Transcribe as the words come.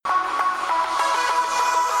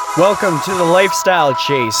Welcome to the Lifestyle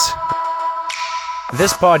Chase.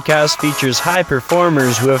 This podcast features high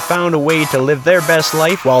performers who have found a way to live their best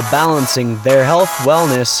life while balancing their health,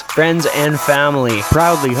 wellness, friends, and family.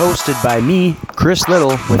 Proudly hosted by me, Chris Little.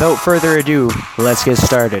 Without further ado, let's get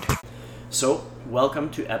started. So, welcome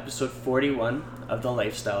to episode 41 of the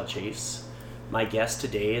Lifestyle Chase. My guest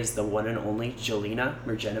today is the one and only Jelena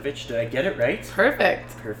Mrdjenovich. Did I get it right?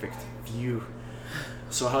 Perfect. Perfect. View.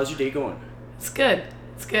 So how's your day going? It's good.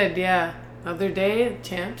 It's good, yeah. Another day,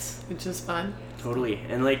 champs, which is fun. Totally.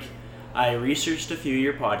 And I researched a few of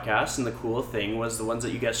your podcasts, and the cool thing was the ones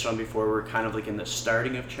that you guested on before were kind of like in the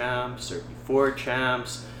starting of champs or before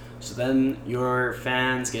champs. So then your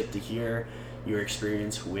fans get to hear your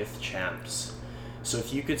experience with champs. So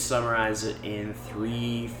if you could summarize it in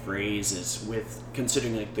 3 phrases with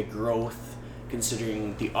considering the growth,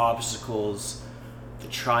 considering the obstacles, the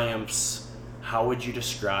triumphs, how would you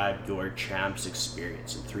describe your champs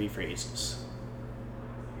experience in 3 phrases?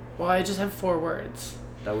 Well, I just have 4 words.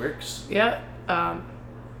 That works? Yeah. I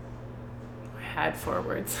had 4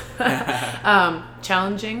 words.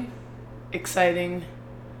 Challenging, exciting,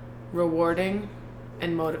 rewarding,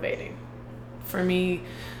 and motivating. For me,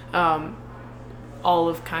 all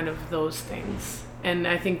of kind of those things. And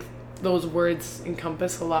I think those words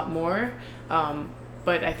encompass a lot more.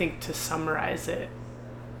 But I think to summarize it,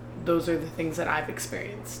 those are the things that I've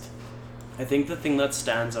experienced. I think the thing that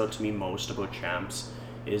stands out to me most about champs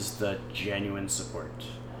is the genuine support.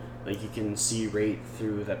 You can see right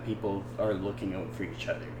through that people are looking out for each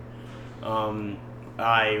other.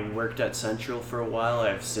 I worked at Central for a while.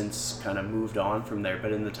 I've since kind of moved on from there,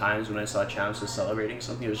 but in the times when I saw champs was celebrating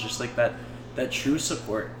something, it was just like that true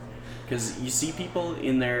support. Because you see people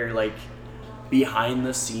in their behind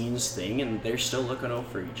the scenes thing, and they're still looking out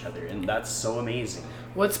for each other, and that's so amazing.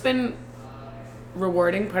 What's been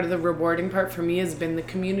rewarding, part of the rewarding part for me has been the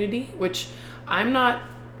community, which I'm not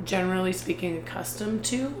generally speaking accustomed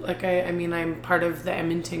to. I'm part of the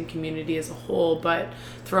Edmonton community as a whole, but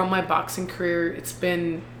throughout my boxing career, it's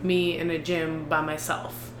been me in a gym by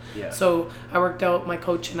myself. Yeah. So I worked out, my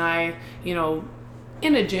coach and I,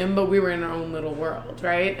 in a gym, but we were in our own little world,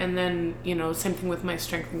 right? And then, same thing with my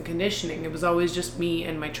strength and conditioning. It was always just me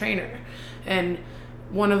and my trainer. And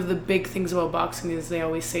one of the big things about boxing is they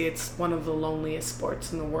always say it's one of the loneliest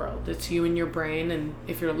sports in the world. It's you and your brain, and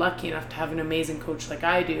if you're lucky enough to have an amazing coach like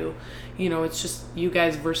I do, it's just you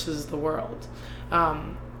guys versus the world.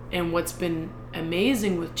 And what's been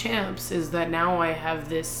amazing with champs is that now I have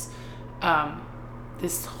this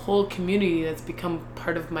whole community that's become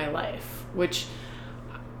part of my life, which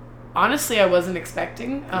honestly I wasn't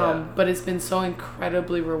expecting, but it's been so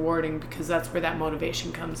incredibly rewarding because that's where that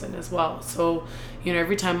motivation comes in as well. So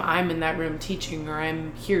every time I'm in that room teaching or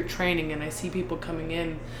I'm here training and I see people coming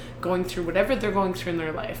in going through whatever they're going through in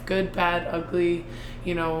their life, good, bad, ugly,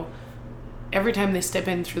 every time they step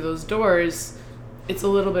in through those doors, it's a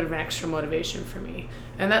little bit of an extra motivation for me.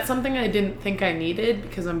 And that's something I didn't think I needed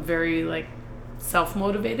because I'm very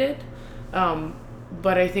self-motivated.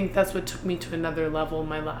 But I think that's what took me to another level in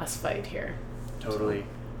my last fight here. Totally.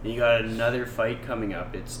 You got another fight coming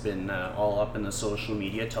up. It's been all up in the social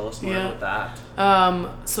media. Tell us more about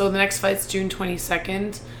that. So the next fight's June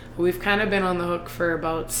 22nd. We've kind of been on the hook for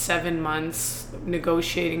about 7 months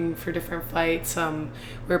negotiating for different fights. We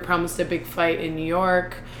were promised a big fight in New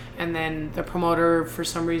York, and then the promoter for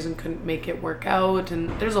some reason couldn't make it work out. And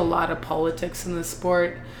there's a lot of politics in this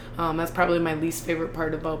sport. That's probably my least favorite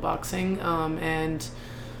part about boxing. And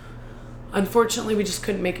unfortunately, we just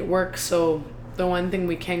couldn't make it work. So the one thing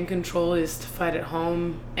we can control is to fight at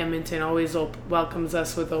home. Edmonton always welcomes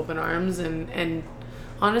us with open arms. And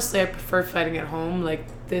honestly, I prefer fighting at home.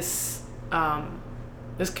 This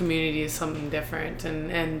community is something different.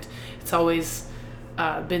 And it's always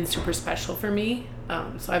been super special for me.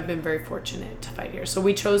 So I've been very fortunate to fight here. So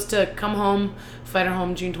we chose to come home, fight at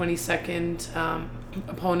home June 22nd.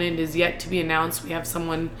 Opponent is yet to be announced. We have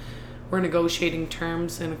someone, we're negotiating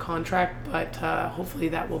terms in a contract, but hopefully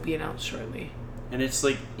that will be announced shortly. And it's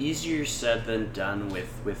easier said than done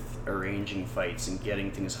with arranging fights and getting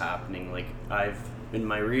things happening. I've in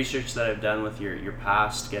my research that I've done with your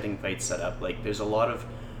past getting fights set up, there's a lot of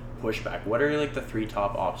pushback. What are the 3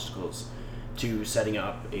 top obstacles to setting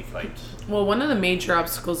up a fight? Well, one of the major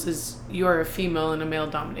obstacles is you're a female in a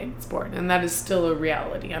male-dominated sport, and that is still a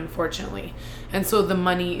reality, unfortunately. And so the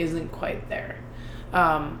money isn't quite there.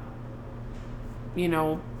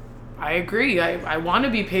 I agree. I want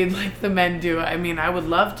to be paid like the men do. I would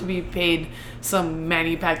love to be paid some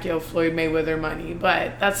Manny Pacquiao, Floyd Mayweather money,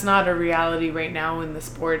 but that's not a reality right now in the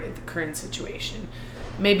sport at the current situation.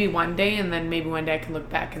 maybe one day, and then maybe one day I can look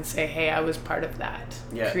back and say, hey, I was part of that,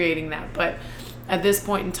 creating that. But at this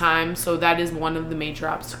point in time, so that is one of the major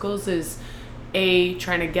obstacles, is A,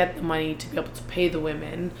 trying to get the money to be able to pay the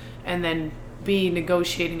women, and then B,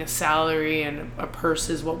 negotiating a salary and a purse,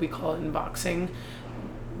 is what we call it in boxing,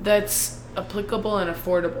 that's applicable and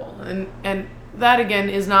affordable. And that, again,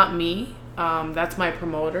 is not me. That's my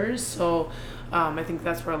promoters. So I think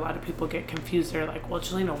that's where a lot of people get confused. They're like, well,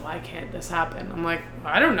 Jelena, why can't this happen? I'm like,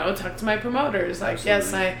 I don't know. Talk to my promoters. Like,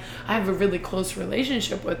 yes, I have a really close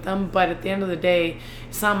relationship with them, but at the end of the day,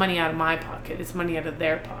 it's not money out of my pocket. It's money out of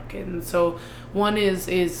their pocket. And so one is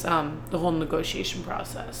the whole negotiation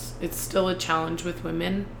process. It's still a challenge with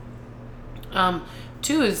women.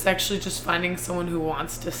 Two is actually just finding someone who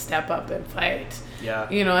wants to step up and fight. Yeah.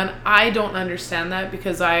 And I don't understand that,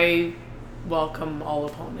 because I welcome all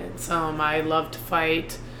opponents. I love to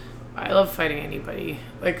fight. I love fighting anybody.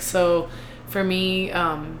 Like, so for me,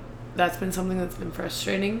 that's been something that's been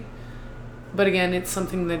frustrating. But again, it's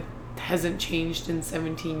something that hasn't changed in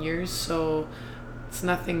 17 years, so it's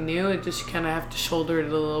nothing new. It just, you kind of have to shoulder it a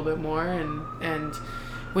little bit more. And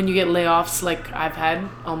when you get layoffs like I've had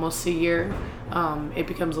almost a year, it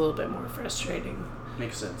becomes a little bit more frustrating.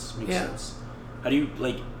 Makes sense. How do you,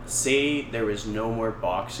 say there was no more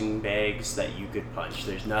boxing bags that you could punch?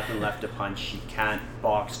 There's nothing left to punch. You can't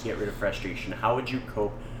box to get rid of frustration. How would you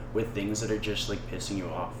cope with things that are just, pissing you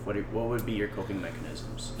off? What would be your coping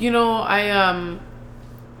mechanisms? I've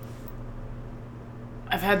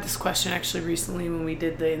had this question actually recently when we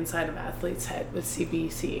did the Inside of Athlete's Head with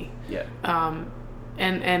CBC. Yeah.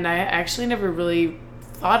 And I actually never really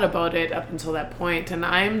thought about it up until that point, and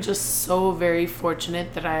I am just so very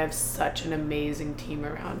fortunate that I have such an amazing team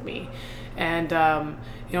around me. And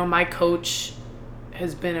my coach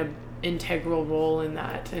has been an integral role in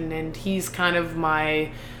that, and he's kind of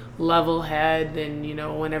my level head. And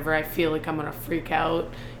whenever I feel like I'm gonna freak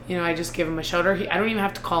out, I just give him a shout. I don't even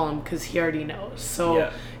have to call him, because he already knows.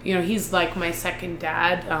 So he's like my second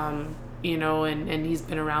dad, and he's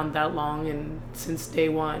been around that long and since day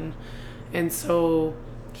one. And so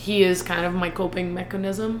he is kind of my coping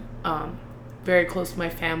mechanism. Very close to my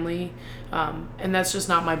family, and that's just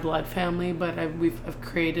not my blood family, but I've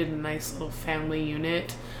created a nice little family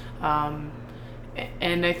unit, and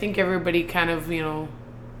I think everybody kind of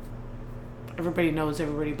everybody knows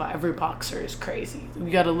everybody, but every boxer is crazy.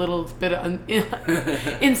 We got a little bit of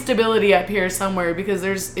instability up here somewhere, because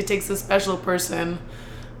it takes a special person.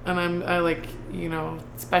 And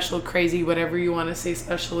special, crazy, whatever you want to say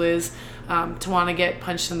special is, to want to get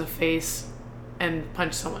punched in the face and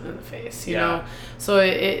punch someone in the face, you know? So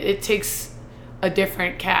it takes a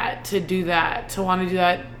different cat to do that, to want to do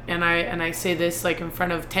that. And I say this in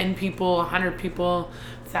front of 10 people, 100 people,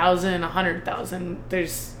 1,000, 100,000.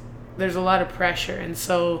 There's a lot of pressure. And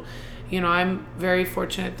so, I'm very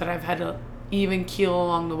fortunate that I've had an even keel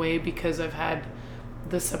along the way, because I've had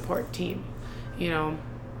the support team.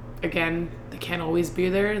 Again, they can't always be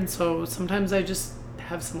there, and so sometimes I just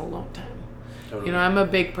have some alone time. Totally. I'm a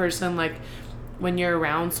big person, when you're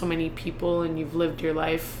around so many people and you've lived your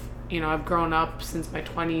life, I've grown up since my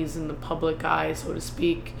 20s in the public eye, so to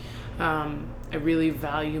speak. I really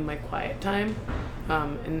value my quiet time,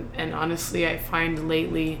 and honestly, I find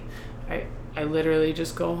lately I literally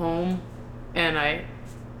just go home and I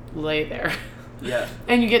lay there. Yeah.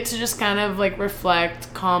 And you get to just kind of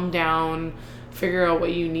reflect, calm down, figure out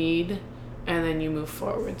what you need, and then you move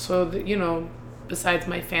forward. So besides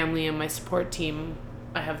my family and my support team,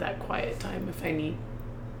 I have that quiet time if I need.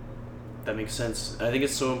 That makes sense. I think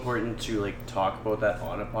it's so important to talk about that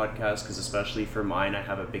on a podcast, because especially for mine, I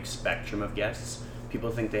have a big spectrum of guests.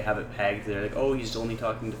 People think they have it pegged. They're like, oh, he's only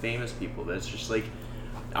talking to famous people. But it's just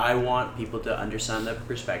I want people to understand that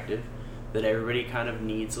perspective, that everybody kind of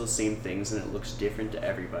needs those same things, and it looks different to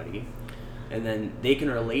everybody. And then they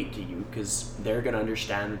can relate to you, because they're going to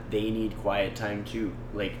understand that they need quiet time too,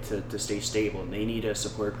 to stay stable. And they need a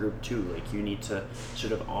support group too. You need to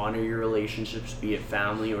sort of honor your relationships, be it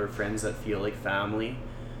family or friends that feel like family,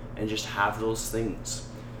 and just have those things.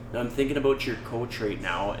 Now, I'm thinking about your coach right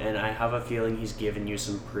now, and I have a feeling he's given you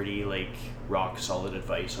some pretty, rock solid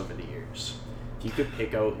advice over the years. If you could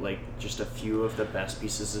pick out, just a few of the best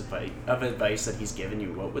pieces of advice that he's given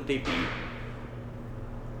you, what would they be?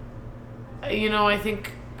 I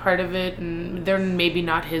think part of it, and they're maybe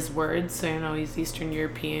not his words. He's Eastern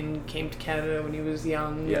European, came to Canada when he was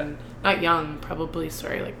young. Yeah. And not young, probably,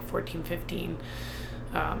 14, 15.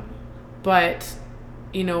 But,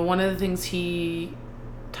 one of the things he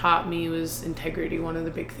taught me was integrity. One of the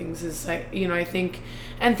big things is, I think,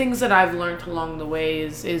 and things that I've learned along the way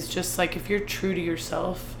is just if you're true to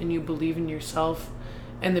yourself and you believe in yourself,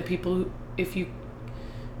 And the people who, if you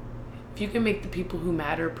can make the people who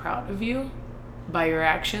matter proud of you by your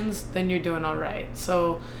actions, then you're doing all right.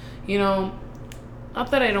 So, you know,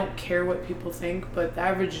 not that I don't care what people think, but the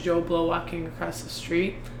average Joe Blow walking across the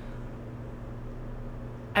street,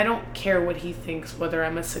 I don't care what he thinks, whether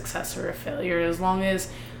I'm a success or a failure, as long as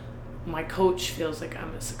my coach feels like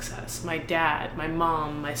I'm a success, my dad, my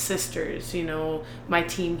mom, my sisters, you know, my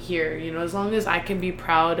team here, you know, as long as I can be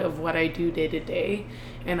proud of what I do day to day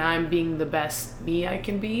and I'm being the best me I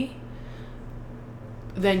can be,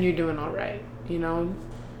 then you're doing all right. You know,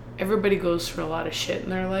 everybody goes through a lot of shit in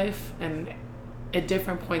their life and at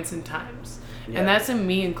different points in times. Yeah. And that's in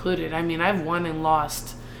me included. I mean, I've won and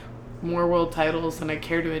lost more world titles than I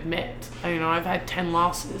care to admit. You know, I've had 10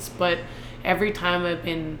 losses, but every time I've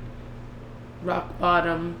been rock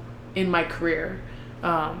bottom in my career,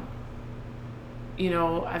 you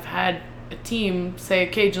know, I've had a team say,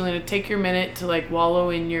 okay, Jelena, take your minute to like wallow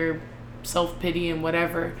in your self-pity and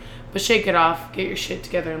whatever, but shake it off, get your shit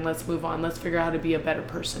together, and let's move on. Let's figure out how to be a better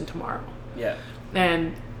person tomorrow. Yeah.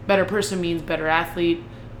 And better person means better athlete,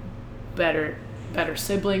 better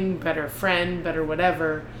sibling, better friend, better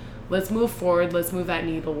whatever. Let's move forward. Let's move that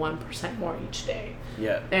needle 1% more each day.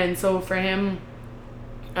 Yeah. And so for him,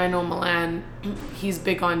 I know Milan, he's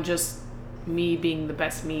big on just me being the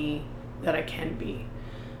best me that I can be.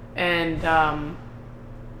 And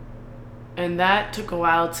that took a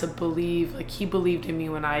while to believe. Like, he believed in me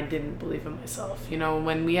when I didn't believe in myself. You know,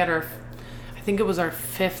 when we had I think it was our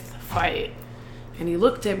 5th fight, and he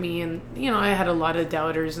looked at me, and, you know, I had a lot of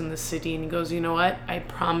doubters in the city, and he goes, you know what? I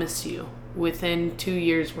promise you, within 2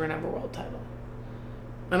 years, we're going to have a world title.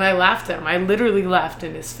 And I laughed at him. I literally laughed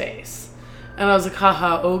in his face. And I was like,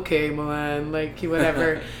 haha, okay, Milan, like,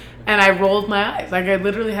 whatever. And I rolled my eyes. Like, I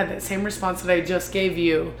literally had that same response that I just gave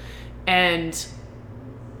you. And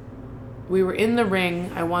we were in the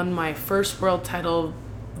ring. I won my first world title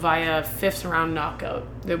via 5th round knockout.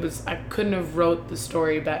 I couldn't have wrote the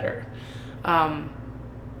story better.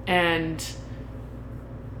 And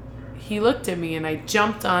he looked at me, and I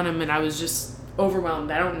jumped on him, and I was just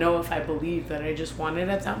overwhelmed. I don't know if I believed that I just won it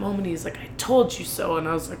at that moment. He's like, I told you so. And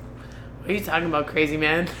I was like, what are you talking about, crazy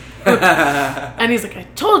man? And he's like, I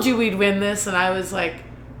told you we'd win this. And I was like,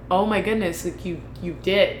 oh my goodness, like you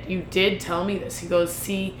did tell me this. He goes,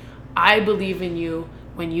 see, I believe in you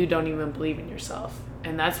when you don't even believe in yourself.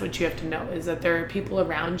 And that's what you have to know, is that there are people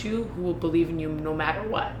around you who will believe in you no matter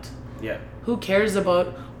what. Yeah. Who cares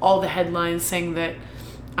about all the headlines saying that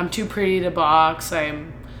I'm too pretty to box,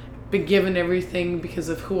 I'm been given everything because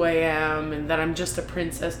of who I am, and that I'm just a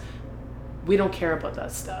princess? We don't care about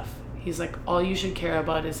that stuff. He's like, all you should care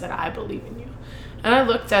about is that I believe in you. And I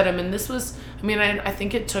looked at him, and this was, I mean, I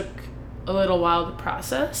think it took a little while to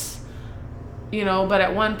process, you know, but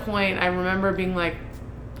at one point I remember being like,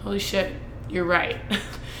 holy shit, you're right.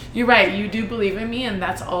 You're right. You do believe in me, and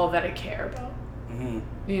that's all that I care about. Mm-hmm.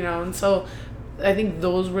 You know, and so I think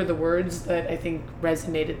those were the words that I think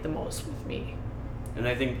resonated the most with me. And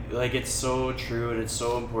I think, like, it's so true, and it's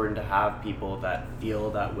so important to have people that feel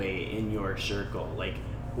that way in your circle. Like,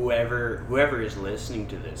 whoever is listening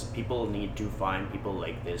to this, people need to find people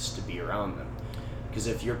like this to be around them. Because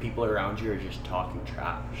if your people around you are just talking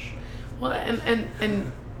trash. Well,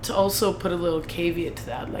 and to also put a little caveat to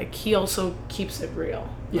that, like, he also keeps it real.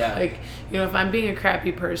 Yeah. Like, you know, if I'm being a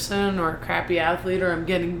crappy person or a crappy athlete, or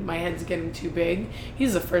my head's getting too big,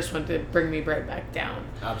 he's the first one to bring me right back down.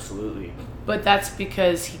 Absolutely. But that's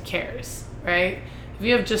because he cares, right? If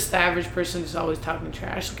you have just the average person who's always talking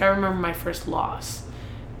trash, like, I remember my first loss,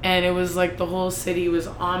 and it was like the whole city was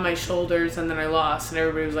on my shoulders, and then I lost, and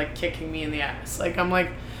everybody was like kicking me in the ass. Like, I'm like,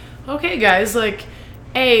 okay, guys, like,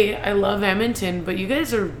 I love Edmonton, but you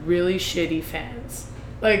guys are really shitty fans.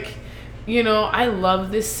 Like, you know, I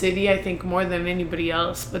love this city, I think, more than anybody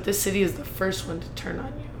else, but this city is the first one to turn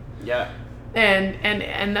on you. Yeah.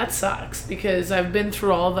 And that sucks, because I've been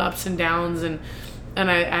through all the ups and downs, and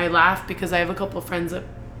I laugh because I have a couple of friends that,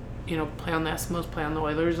 you know, play on the Eskimos, play on the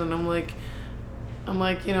Oilers, and I'm like,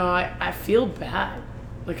 you know, I feel bad.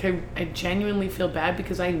 Like, I genuinely feel bad,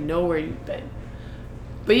 because I know where you've been.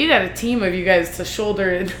 But you got a team of you guys to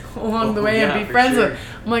shoulder it along the way and be friends with.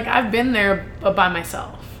 I'm like, I've been there, but by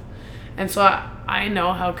myself. And so I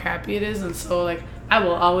know how crappy it is. And so, like, I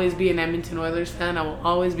will always be an Edmonton Oilers fan. I will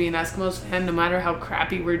always be an Eskimos fan, no matter how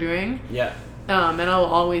crappy we're doing. Yeah. And I will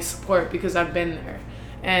always support, because I've been there.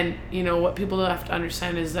 And, you know, what people have to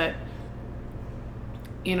understand is that,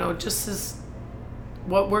 you know, just as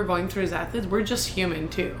what we're going through as athletes, we're just human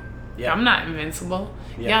too. Yeah. I'm not invincible.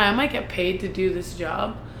 Yeah, I might get paid to do this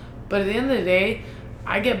job, but at the end of the day,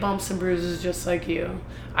 I get bumps and bruises just like you.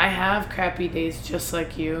 I have crappy days just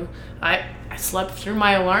like you. I slept through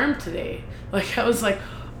my alarm today. Like, I was like,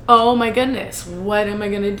 oh my goodness, what am I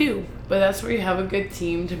going to do? But that's where you have a good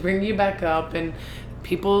team to bring you back up, and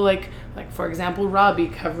people like for example, Robbie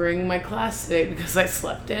covering my class today because I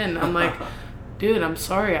slept in. I'm like, dude, I'm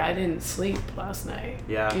sorry, I didn't sleep last night.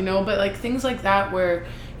 Yeah. You know, but like things like that where,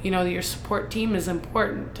 you know, your support team is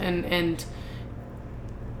important, and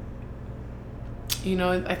you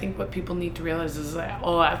know, I think what people need to realize is that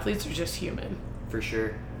all athletes are just human. For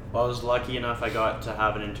sure. Well, I was lucky enough I got to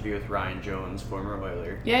have an interview with Ryan Jones, former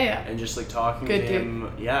Oiler. Yeah. And just like talking Good to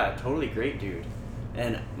him, yeah, totally great dude.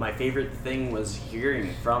 And my favorite thing was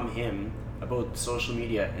hearing from him about social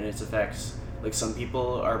media and its effects. Like, some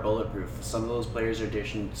people are bulletproof. Some of those players are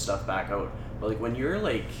dishing stuff back out. But like, when you're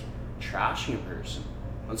like trashing a person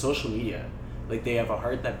on social media, like, they have a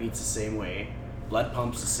heart that beats the same way, blood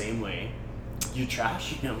pumps the same way, you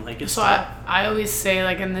trashing him, like, it's so I always say,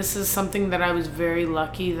 like, and this is something that I was very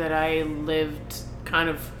lucky that I lived kind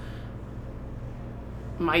of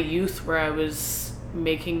my youth where I was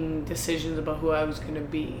making decisions about who I was going to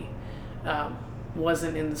be,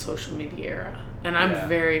 wasn't in the social media era. And I'm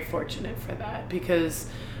very fortunate for that, because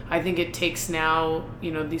I think it takes now,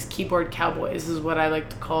 you know, these keyboard cowboys is what I like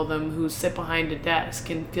to call them, who sit behind a desk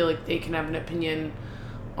and feel like they can have an opinion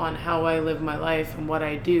on how I live my life and what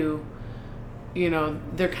I do. You know,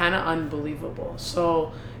 they're kind of unbelievable.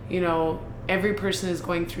 So, you know, every person is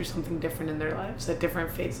going through something different in their lives at different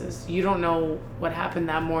phases. You don't know what happened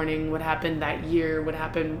that morning, what happened that year, what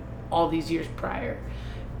happened all these years prior.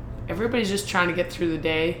 Everybody's just trying to get through the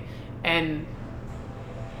day and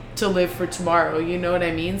to live for tomorrow, you know what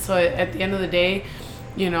I mean? So at the end of the day,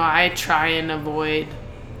 you know, I try and avoid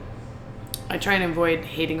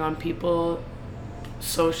hating on people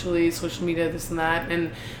socially, social media, this and that,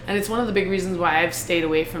 and it's one of the big reasons why I've stayed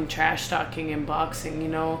away from trash talking in boxing. You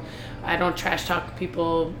know, I don't trash talk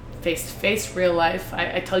people face to face, real life.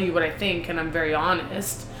 I tell you what I think, and I'm very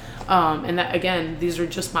honest, and that, again, these are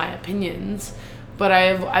just my opinions, but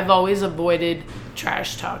I've always avoided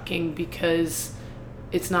trash talking because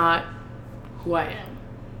it's not who I am.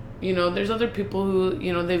 You know, there's other people who,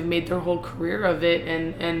 you know, they've made their whole career of it,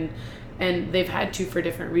 and they've had to for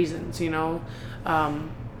different reasons, you know.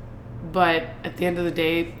 But at the end of the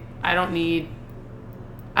day, I don't need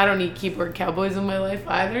keyboard cowboys in my life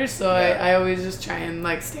either. So I always just try and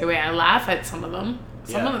like stay away. I laugh at some of them.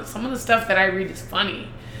 Some of the stuff that I read is funny,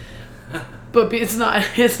 but it's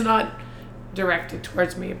not directed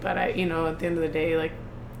towards me. But I, you know, at the end of the day, like,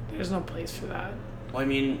 there's no place for that. Well, I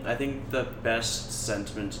mean, I think the best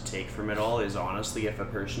sentiment to take from it all is, honestly, if a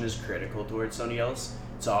person is critical towards somebody else,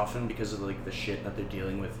 it's often because of like the shit that they're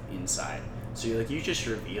dealing with inside. So you're like, you just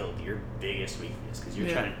revealed your biggest weakness because you're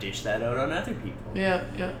trying to dish that out on other people. Yeah.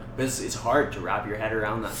 But it's hard to wrap your head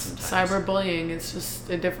around that sometimes. Cyberbullying, it's just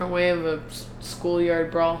a different way of a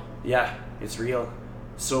schoolyard brawl. Yeah, it's real.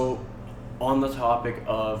 So on the topic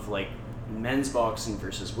of like men's boxing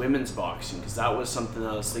versus women's boxing, because that was something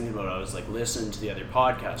I was thinking about. I was like listening to the other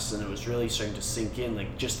podcasts, and it was really starting to sink in,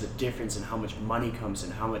 like, just the difference in how much money comes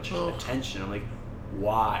in, how much attention. I'm like,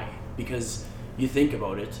 why? Because you think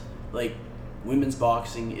about it, like, women's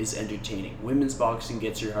boxing is entertaining. Women's boxing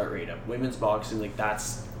gets your heart rate up. Women's boxing, like,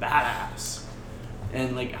 that's badass.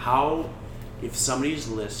 And like, how, if somebody's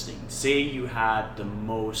listening, say you had the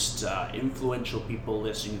most influential people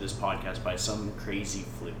listening to this podcast by some crazy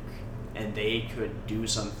fluke, and they could do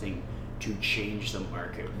something to change the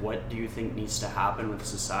market, what do you think needs to happen with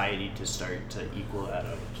society to start to equal that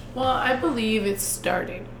out? Well, I believe it's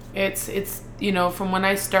starting. It's you know, from when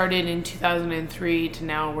I started in 2003 to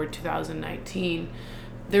now we're 2019,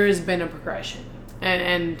 there has been a progression.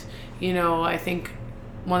 And you know, I think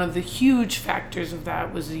one of the huge factors of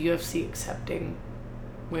that was the UFC accepting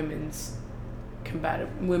women's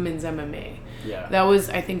MMA. Yeah. That was,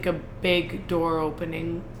 I think, a big door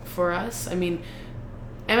opening for us. I mean,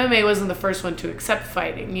 MMA wasn't the first one to accept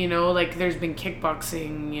fighting, you know, like there's been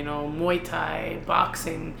kickboxing, you know, Muay Thai,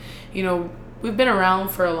 boxing, you know, we've been around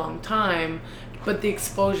for a long time, but the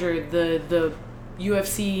exposure, the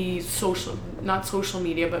UFC not social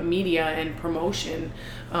media, but media and promotion,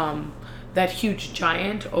 that huge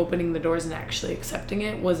giant opening the doors and actually accepting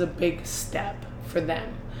it was a big step for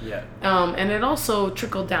them. Yeah. And it also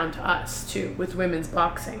trickled down to us too with women's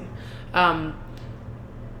boxing.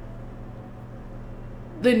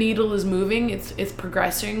 The needle is moving. It's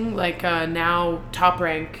progressing. Like now, Top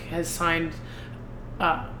Rank has signed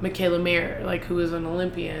Michaela Mayer, like, who is an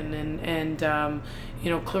Olympian, and you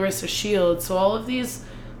know, Clarissa Shields. So all of these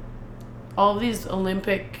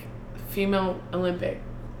female Olympic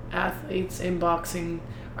athletes in boxing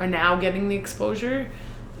are now getting the exposure.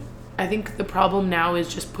 I think the problem now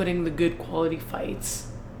is just putting the good quality fights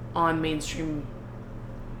on mainstream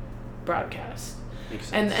broadcast.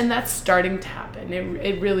 And that's starting to happen.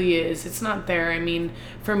 It really is. It's not there. I mean,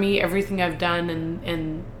 for me, everything I've done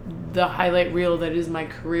and the highlight reel that is my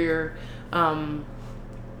career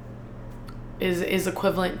is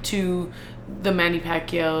equivalent to the Manny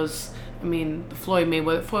Pacquiao's. I mean, Floyd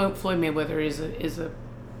Mayweather is a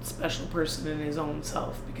special person in his own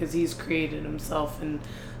self because he's created himself, and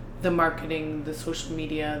the marketing, the social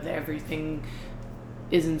media, the everything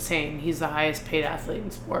is insane. He's the highest paid athlete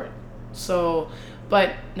in sport. So,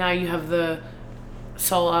 but now you have the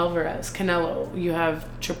Saul Alvarez, Canelo, you have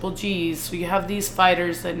Triple G's, so you have these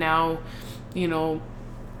fighters that now, you know,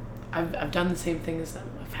 I've done the same thing as them.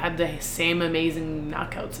 I've had the same amazing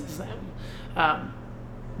knockouts as them,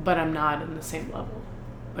 but I'm not in the same level.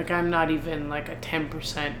 Like, I'm not even like a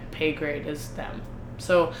 10% pay grade as them.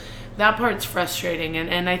 So that part's frustrating,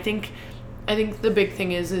 and I think the big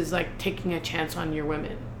thing is like taking a chance on your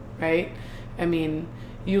women, right? I mean,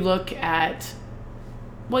 you look at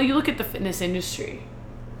the fitness industry.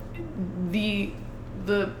 The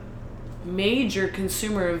major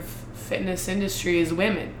consumer of fitness industry is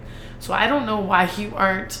women. So I don't know why you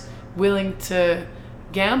aren't willing to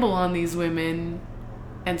gamble on these women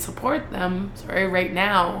and support them, right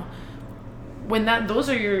now, when those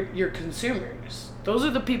are your consumers. Those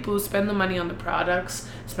are the people who spend the money on the products,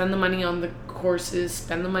 spend the money on the courses,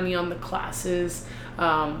 spend the money on the classes,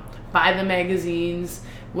 buy the magazines.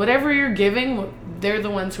 Whatever you're giving, they're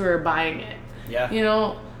the ones who are buying it. Yeah. You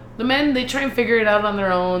know, the men, they try and figure it out on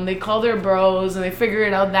their own. They call their bros and they figure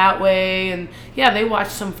it out that way. And yeah, they watch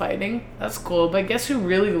some fighting. That's cool. But guess who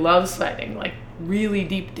really loves fighting? Like, really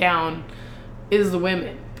deep down is the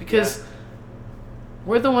women. Because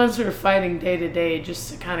we're the ones who are fighting day to day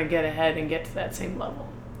just to kind of get ahead and get to that same level.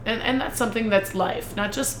 And that's something that's life.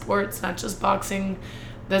 Not just sports, not just boxing.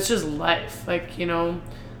 That's just life. Like, you know,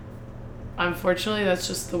 unfortunately, that's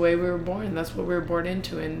just the way we were born. That's what we were born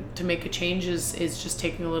into. And to make a change is just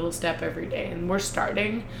taking a little step every day. And we're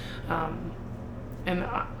starting. And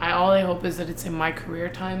all I hope is that it's in my career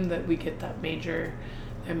time that we get that major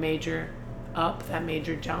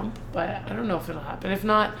jump. But I don't know if it'll happen. If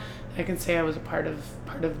not, I can say I was a part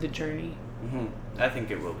of the journey. Mm-hmm. I think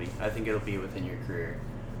it will be. I think it'll be within your career.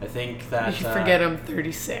 I think that... You forget I'm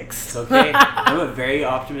 36. It's okay. I'm a very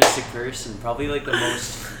optimistic person. Probably like the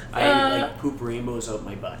most... I like poop rainbows out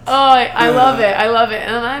my butt. Oh, I love it. I love it.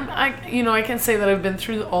 And I can say that I've been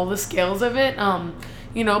through all the scales of it.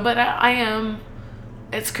 But I am...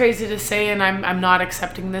 It's crazy to say, and I'm not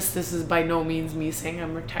accepting this. This is by no means me saying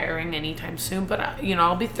I'm retiring anytime soon. But,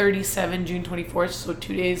 I'll be 37 June 24th, so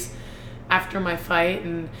 2 days after my fight.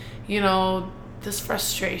 And, this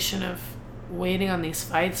frustration of waiting on these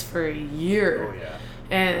fights for a year. Oh, yeah.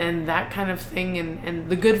 And that kind of thing, and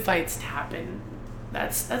the good fights to happen.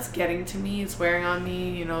 That's getting to me. It's wearing on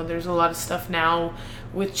me. There's a lot of stuff now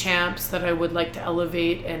with champs that I would like to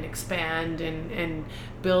elevate and expand and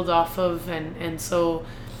build off of. And so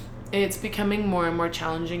it's becoming more and more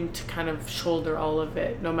challenging to kind of shoulder all of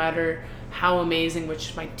it, no matter how amazing,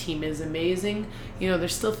 which my team is amazing.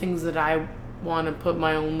 There's still things that I want to put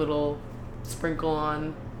my own little sprinkle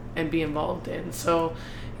on and be involved in. So,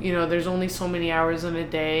 there's only so many hours in a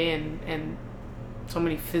day and so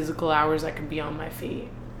many physical hours I can be on my feet.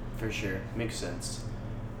 For sure. Makes sense.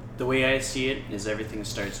 The way I see it is everything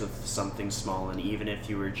starts with something small, and even if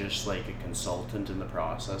you were just like a consultant in the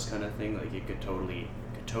process kind of thing, like it could totally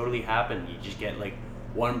happen. You just get like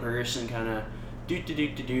one person kind of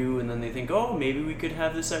do, and then they think, oh, maybe we could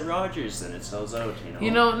have this at Rogers, and it sells out,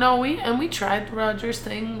 No, we tried the Rogers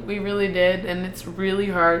thing. We really did, and it's really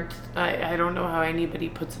hard. I don't know how anybody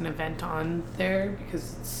puts an event on there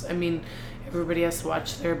because everybody has to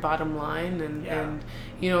watch their bottom line, and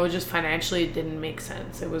just financially it didn't make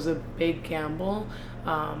sense. It was a big gamble,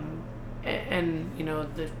 and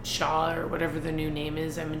the Shaw, or whatever the new name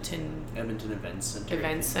is, Edmonton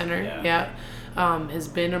Events Center, has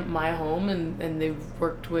been my home, and they've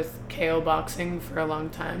worked with KO Boxing for a long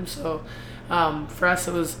time. So for us,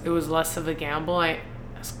 it was less of a gamble.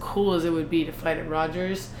 As cool as it would be to fight at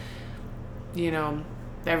Rogers,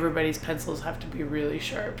 everybody's pencils have to be really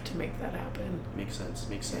sharp to make that happen. Makes sense.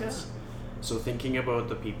 Yeah. So thinking about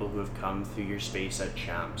the people who have come through your space at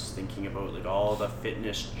Champs, thinking about like all the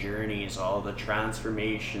fitness journeys, all the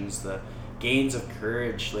transformations, the gains of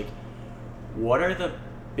courage, like what are the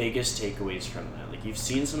biggest takeaways from that? Like you've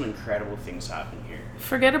seen some incredible things happen here.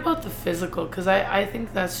 Forget about the physical, because I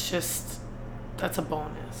think that's that's a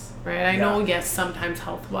bonus, right? I know, yes, sometimes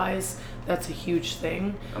health-wise, that's a huge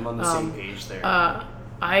thing. I'm on the same page there.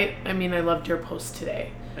 I mean, I loved your post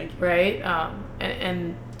today. Thank you. Right?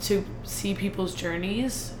 And to see people's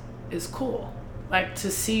journeys is cool. Like, to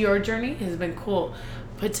see your journey has been cool.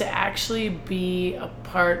 But to actually be a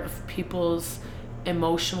part of people's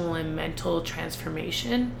emotional and mental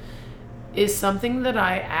transformation is something that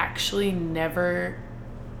I actually never...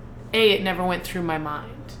 A, it never went through my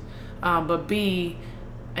mind. But B,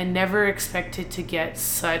 I never expected to get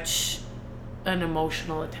such an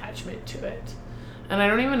emotional attachment to it. And I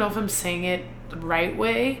don't even know if I'm saying it the right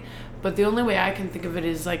way, but the only way I can think of it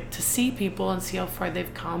is like to see people and see how far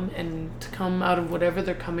they've come and to come out of whatever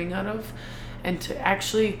they're coming out of, and to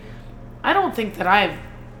actually, I don't think that I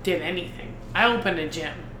did anything. I opened a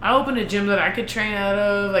gym that I could train out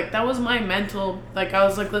of. Like, that was my mental, like, I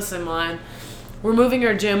was like, listen, man, we're moving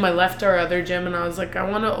our gym. I left our other gym and I was like,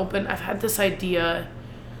 I've had this idea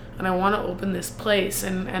and I want to open this place.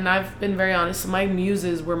 And I've been very honest, my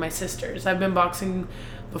muses were my sisters. I've been boxing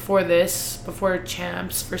before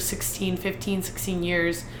champs for 15, 16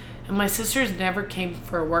 years. And my sisters never came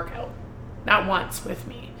for a workout. Not once with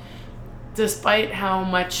me. Despite how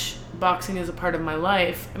much boxing is a part of my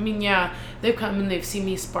life. I mean, yeah, they've come and they've seen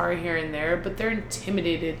me spar here and there, but they're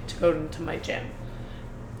intimidated to go into my gym.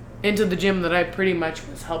 Into the gym that I pretty much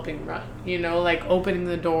was helping run, like opening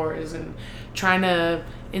the doors and trying to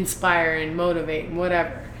inspire and motivate and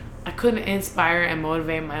whatever. I couldn't inspire and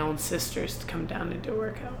motivate my own sisters to come down and do a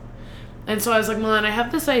workout. And so I was like, Milan, I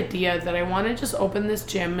have this idea that I want to just open this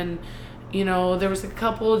gym, and there was a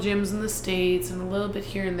couple of gyms in the States and a little bit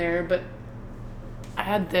here and there, but I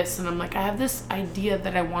had this, and I'm like, I have this idea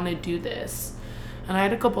that I want to do this. And I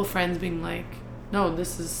had a couple of friends being like, no,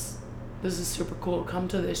 this is super cool. Come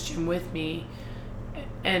to this gym with me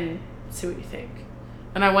and see what you think.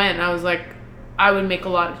 And I went and I was like, I would make a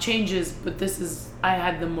lot of changes, but I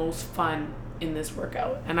had the most fun in this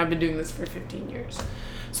workout. And I've been doing this for 15 years.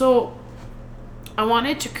 So I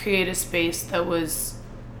wanted to create a space that was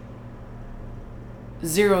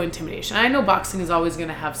zero intimidation. I know boxing is always going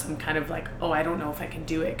to have some kind of like, oh, I don't know if I can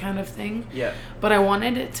do it kind of thing. Yeah. But I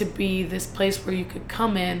wanted it to be this place where you could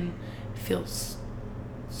come in, feel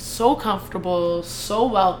so comfortable, so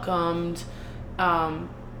welcomed,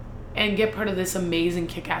 and get part of this amazing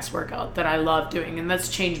kick-ass workout that I love doing, and that's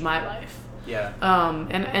changed my life. Yeah.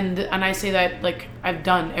 And I say that like I've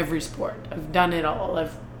done every sport. I've done it all.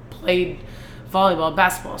 I've played volleyball,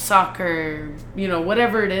 basketball, soccer,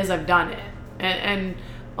 whatever it is, I've done it. And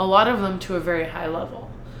a lot of them to a very high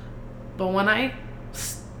level. But when I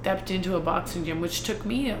stepped into a boxing gym, which took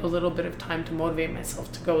me a little bit of time to motivate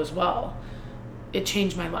myself to go as well, it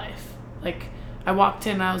changed my life. Like, I walked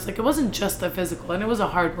in and I was like, it wasn't just the physical, and it was a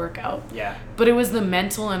hard workout. Yeah. But it was the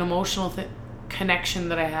mental and emotional connection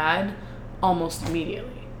that I had almost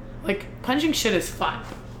immediately. Like, punching shit is fun.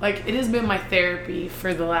 Like, it has been my therapy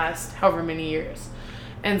for the last however many years.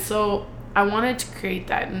 And so I wanted to create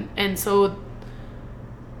that. And so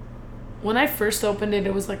when I first opened it,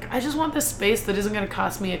 it was like, I just want this space that isn't going to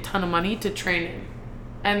cost me a ton of money to train in.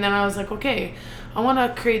 And then I was like, okay, I want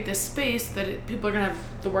to create this space that people are going to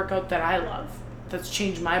have the workout that I love, that's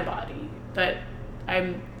changed my body, that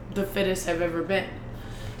I'm the fittest I've ever been.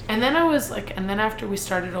 And then I was like, and then after we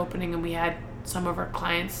started opening and we had some of our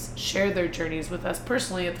clients share their journeys with us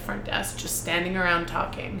personally at the front desk, just standing around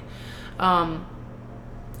talking,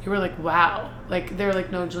 you were like, wow. Like, they're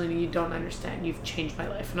like, no, Jelena, you don't understand. You've changed my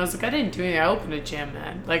life. And I was like, I didn't do anything. I opened a gym,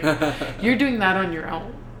 man. Like, you're doing that on your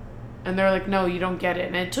own. And they're like, no, you don't get it.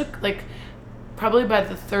 And it took, like, probably by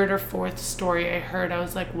the third or fourth story I heard, I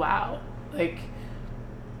was like, wow. Like,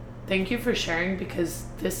 thank you for sharing, because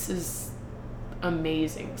this is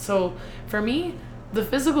amazing. So, for me, the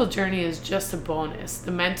physical journey is just a bonus. The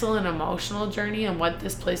mental and emotional journey and what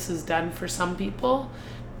this place has done for some people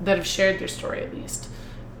that have shared their story, at least,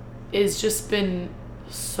 is just been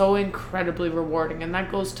so incredibly rewarding. And that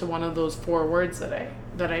goes to one of those 4 words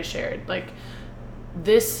that I shared. Like,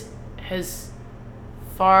 this has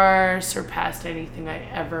far surpassed anything I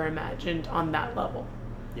ever imagined on that level.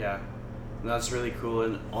 Yeah, and that's really cool.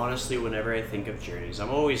 And honestly, whenever I think of journeys, I'm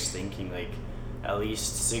always thinking like at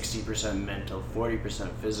least 60% mental,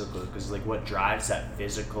 40% physical, because like what drives that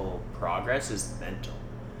physical progress is mental.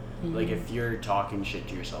 Mm-hmm. Like, if you're talking shit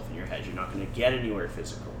to yourself in your head, you're not going to get anywhere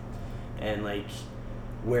physical. And like,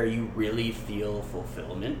 where you really feel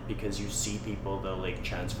fulfillment, because you see people, they'll like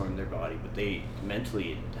transform their body, but they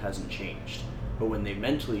mentally, it hasn't changed. But when they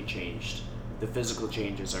mentally changed, the physical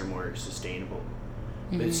changes are more sustainable.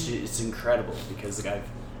 Mm-hmm. But it's incredible, because like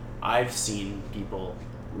I've seen people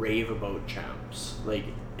rave about champs. Like,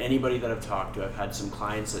 anybody that I've talked to, I've had some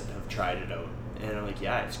clients that have tried it out, and I'm like,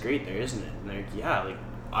 yeah, it's great there, isn't it? And they're like, yeah, like,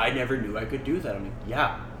 I never knew I could do that. I'm like,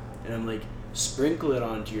 yeah. And I'm like, sprinkle it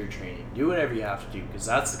onto your training. Do whatever you have to do, because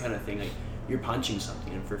that's the kind of thing, like, you're punching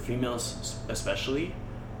something. And for females especially,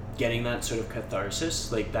 getting that sort of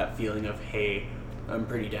catharsis, like that feeling of, hey, I'm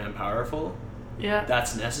pretty damn powerful,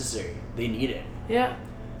 that's necessary. They need it. Yeah.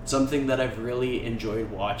 Something that I've really enjoyed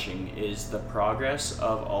watching is the progress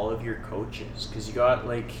of all of your coaches, because you got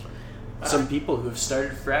like some people who have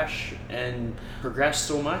started fresh and progressed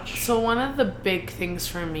so much. So one of the big things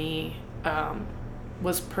for me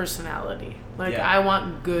was personality. Like, I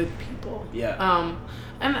want good people. Yeah.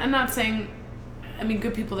 And I'm not saying, I mean,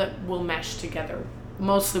 good people that will mesh together,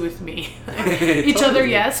 mostly with me. Each other,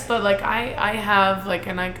 yes, but like I have, like,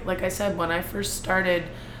 and I, like I said, when I first started,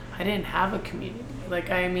 I didn't have a community. Like,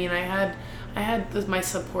 I mean, I had my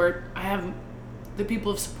support. I have the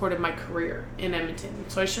people have supported my career in Edmonton.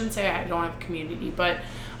 So I shouldn't say I don't have a community, but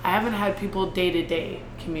I haven't had people day-to-day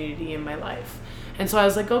community in my life. And so I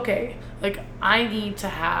was like, okay, like, I need to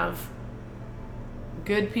have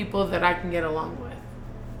good people that I can get along with.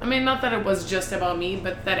 I mean, not that it was just about me,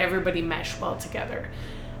 but that everybody meshed well together.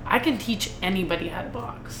 I can teach anybody how to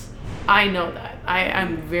box. I know that.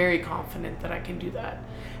 I'm very confident that I can do that.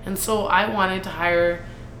 And so I wanted to hire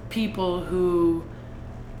people who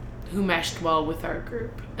meshed well with our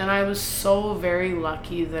group. And I was so very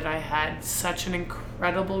lucky that I had such an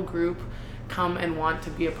incredible group come and want to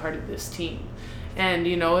be a part of this team. And,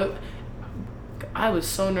 you know, I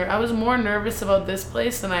was I was more nervous about this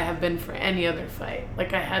place than I have been for any other fight.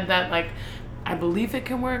 Like, I had that, like, I believe it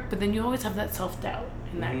can work, but then you always have that self-doubt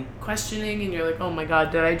and that questioning, and you're like, oh my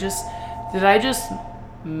God, did I just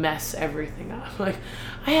mess everything up? Like,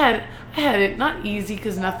 I had it not easy,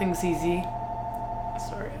 because nothing's easy.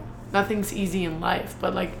 Sorry. Nothing's easy in life,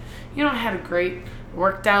 but, like, you know, I had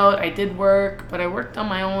worked out, I did work, but I worked on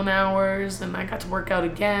my own hours, and I got to work out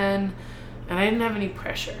again, and I didn't have any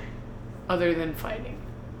pressure other than fighting.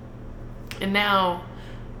 And now,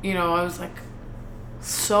 you know, I was like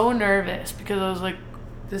so nervous, because I was like,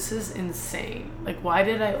 this is insane. Like, why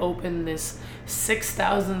did I open this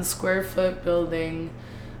 6,000 square foot building,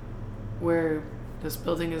 where this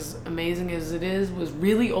building, as amazing as it is, was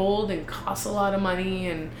really old and costs a lot of money,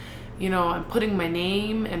 and, you know, I'm putting my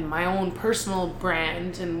name and my own personal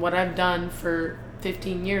brand and what I've done for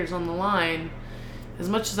 15 years on the line. As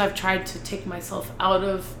much as I've tried to take myself out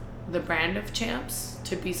of the brand of champs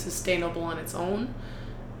to be sustainable on its own,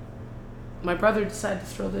 my brother decided to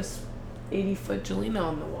throw this 80-foot Jelena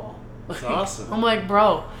on the wall. That's awesome. I'm like,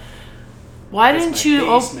 bro, why didn't you?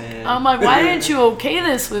 I'm like, why didn't you okay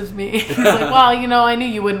this with me? He's like, well, you know, I knew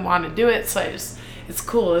you wouldn't want to do it, so it's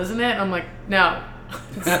cool, isn't it? I'm like, no,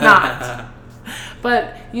 it's not.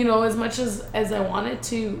 But, you know, as much as I wanted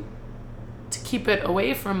to keep it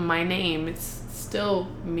away from my name, it's still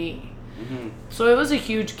me. Mm-hmm. So it was a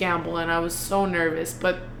huge gamble, and I was so nervous.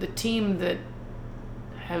 But the team that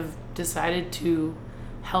have decided to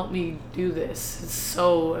help me do this is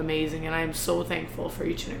so amazing, and I'm so thankful for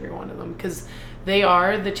each and every one of them, because they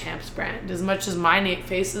are the champs brand. As much as my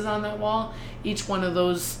face is on that wall, each one of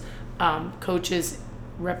those coaches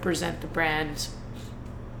represent the brand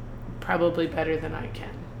probably better than I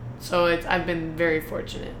can. So I've been very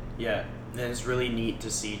fortunate. Yeah. And it's really neat to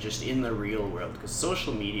see just in the real world, because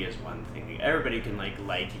social media is one thing. Everybody can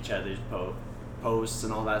like each other's posts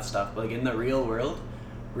and all that stuff, but like in the real world,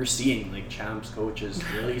 we're seeing like champs coaches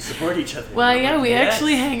really support each other. Well, yeah, we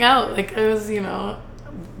actually hang out. Like, it was, you know,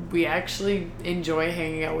 we actually enjoy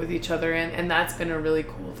hanging out with each other, and that's been a really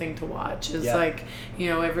cool thing to watch. Is like, you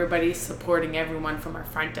know, everybody's supporting everyone, from our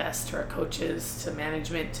front desk to our coaches to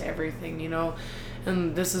management to everything, you know.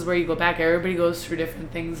 And this is where you go back. Everybody goes through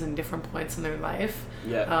different things in different points in their life.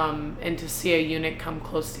 Yeah. And to see a unit come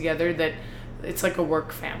close together, that it's like a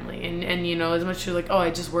work family. And you know, as much as you're like, oh,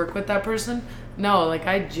 I just work with that person. No, like,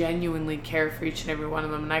 I genuinely care for each and every one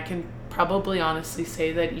of them. And I can probably honestly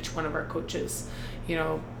say that each one of our coaches, you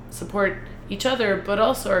know, support each other, but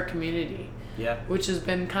also our community. Yeah. Which has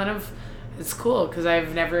been kind of, it's cool, because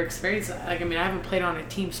I've never experienced that. Like, I mean, I haven't played on a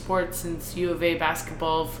team sport since U of A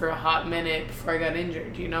basketball for a hot minute before I got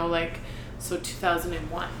injured, you know, like, so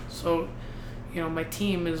 2001. So, you know, my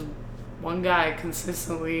team is one guy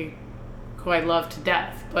consistently who I love to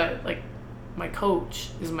death, but, like, my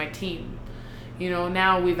coach is my team. You know,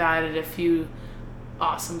 now we've added a few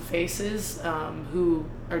awesome faces who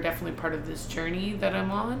are definitely part of this journey that I'm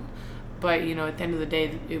on. But, you know, at the end of the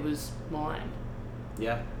day, it was Milan.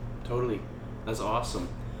 Yeah. Totally. That's awesome.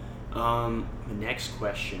 The next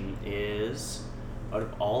question is, out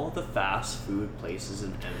of all the fast food places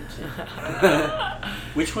in Edmonton,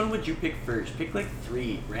 which one would you pick first? Pick like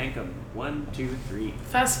 3, rank them, 1, 2, 3.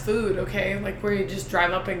 Fast food, okay, like where you just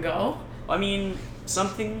drive up and go. I mean,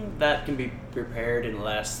 something that can be prepared in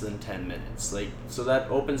less than 10 minutes, like, so that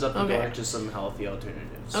opens up the door to some healthy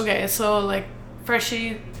alternatives. Okay, so like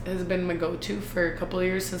Freshie has been my go-to for a couple of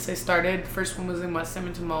years since I started. First one was in West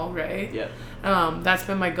Edmonton Mall, right? Yeah. That's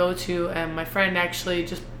been my go-to, and my friend actually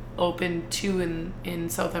just opened 2 in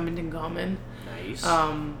South Edmonton Common. Nice.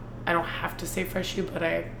 I don't have to say Freshie, but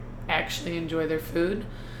I actually enjoy their food.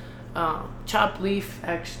 Chopped Leaf,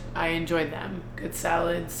 I enjoy them. Good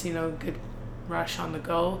salads, good rush on the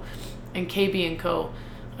go. And KB & Co.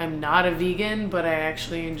 I'm not a vegan, but I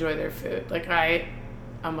actually enjoy their food. Like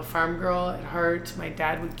I'm a farm girl at heart. My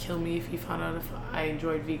dad would kill me if he found out if I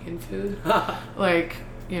enjoyed vegan food.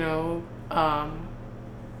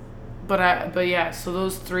 But yeah, so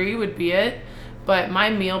those 3 would be it. But my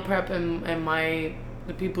meal prep and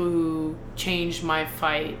the people who changed my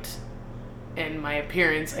fight and my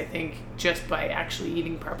appearance, I think, just by actually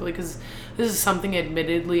eating properly, because this is something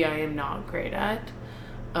admittedly I am not great at,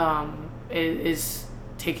 is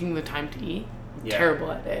taking the time to eat. Yeah.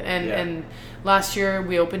 Terrible at it. And last year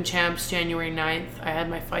we opened Champs January 9th. I had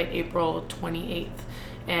my fight April 28th.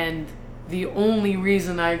 And the only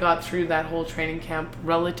reason I got through that whole training camp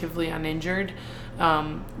relatively uninjured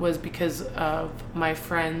was because of my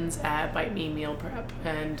friends at Bite Me Meal Prep.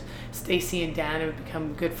 And Stacy and Dan have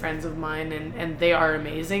become good friends of mine, and they are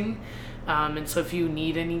amazing. And so if you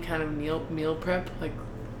need any kind of meal prep, like,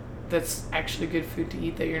 that's actually good food to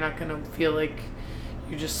eat that you're not going to feel like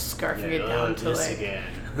you're just scarfing it down to, like, again.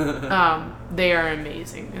 They are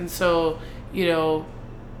amazing. And so,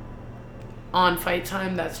 on fight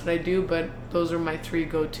time, that's what I do, but those are my 3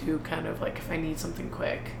 go-to, kind of like if I need something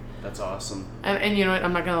quick. That's awesome. And you know what,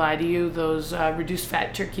 I'm not gonna lie to you, those reduced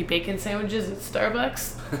fat turkey bacon sandwiches at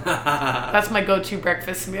Starbucks, that's my go-to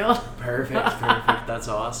breakfast meal. Perfect. That's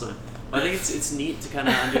awesome. I think it's neat to kind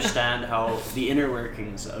of understand how the inner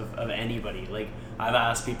workings of anybody. Like, I've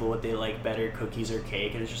asked people what they like better, cookies or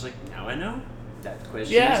cake, and it's just like, now I know. That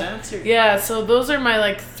question is answered. Yeah, so those are my,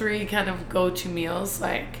 like, 3 kind of go-to meals.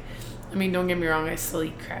 Like, I mean, don't get me wrong, I still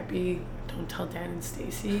eat crappy. Don't tell Dan and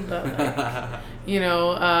Stacy, but, like,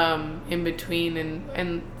 in between.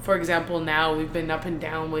 And for example, now we've been up and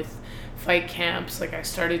down with fight camps. Like, I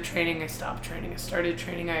started training, I stopped training, I started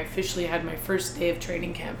training. I officially had my first day of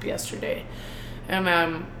training camp yesterday. And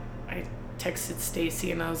I texted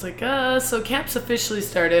Stacy and I was like, so camp's officially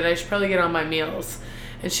started. I should probably get on my meals.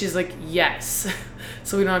 And she's like, yes.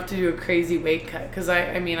 So we don't have to do a crazy weight cut. Because I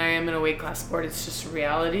am in a weight class sport. It's just a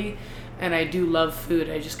reality. And I do love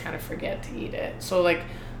food. I just kind of forget to eat it. So, like,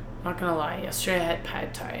 I'm not going to lie. Yesterday I had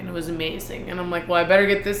pad thai and it was amazing. And I'm like, well, I better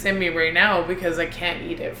get this in me right now because I can't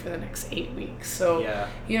eat it for the next 8 weeks. So,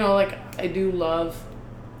 like, I do love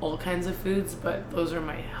all kinds of foods, but those are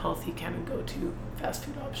my healthy kind of go-to fast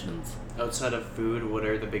food options. Outside of food, what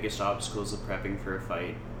are the biggest obstacles of prepping for a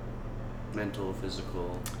fight? Mental,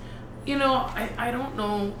 physical? I don't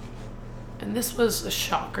know. And this was a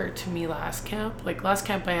shocker to me last camp. Like, last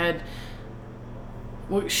camp I had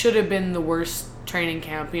what should have been the worst training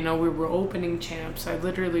camp. We were opening Champs. I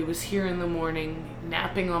literally was here in the morning,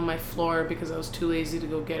 napping on my floor because I was too lazy to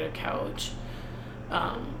go get a couch.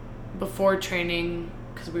 Before training,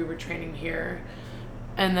 because we were training here.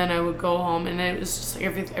 And then I would go home, and it was just like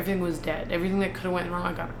everything was dead. Everything that could have went wrong.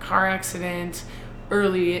 I got a car accident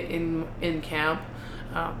early in camp.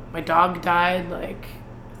 My dog died like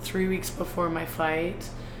 3 weeks before my fight.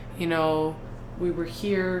 We were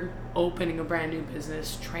here opening a brand new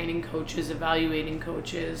business, training coaches, evaluating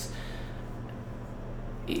coaches.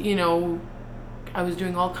 I was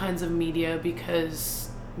doing all kinds of media because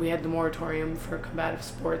we had the moratorium for combative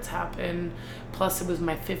sports happen. Plus, it was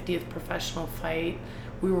my 50th professional fight.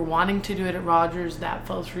 We were wanting to do it at Rogers. That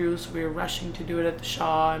fell through, so we were rushing to do it at the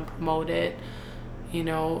Shaw and promote it.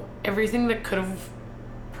 Everything that could have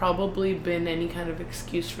probably been any kind of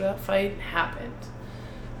excuse for that fight happened.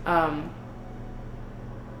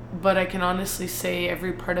 But I can honestly say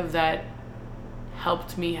every part of that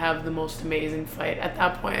helped me have the most amazing fight. At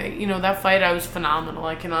that point, that fight, I was phenomenal.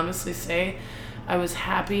 I can honestly say I was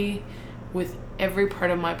happy with every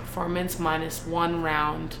part of my performance minus one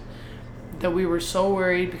round that we were so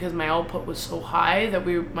worried because my output was so high that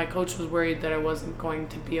my coach was worried that I wasn't going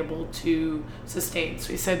to be able to sustain.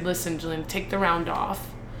 So he said, listen, Jelena, take the round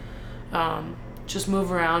off. Just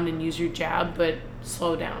move around and use your jab, but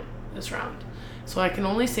slow down this round. So I can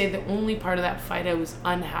only say the only part of that fight I was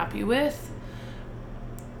unhappy with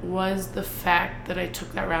was the fact that I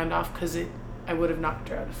took that round off because I would have knocked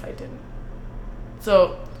her out if I didn't.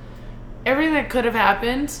 So everything that could have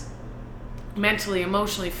happened, mentally,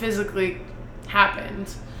 emotionally, physically,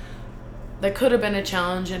 happened. That could have been a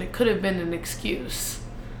challenge, and it could have been an excuse.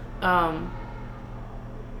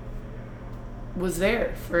 Was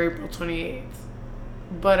there for April 28th.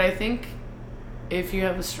 But I think if you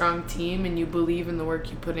have a strong team and you believe in the work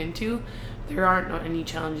you put into, there aren't any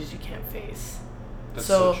challenges you can't face. That's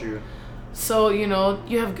so true. So, you know,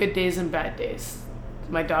 you have good days and bad days.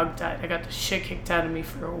 My dog died. I got the shit kicked out of me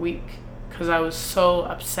for a week because I was so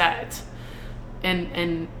upset.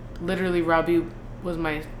 And literally Robbie was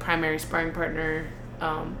my primary sparring partner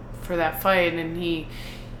for that fight, and he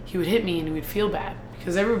would hit me and he would feel bad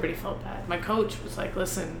because everybody felt bad. My coach was like,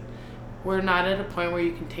 listen, we're not at a point where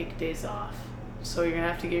you can take days off. So you're going to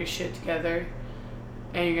have to get your shit together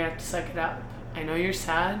and you're going to have to suck it up. I know you're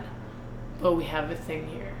sad, but we have a thing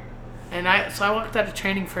here. And I walked out of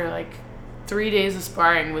training for like 3 days of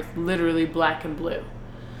sparring with literally black and blue.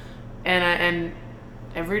 And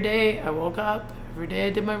every day I woke up, every day I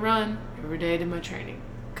did my run, every day I did my training.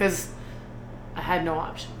 Because I had no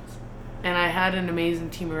options. And I had an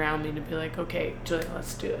amazing team around me to be like, okay, Julia,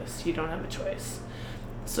 let's do this. You don't have a choice.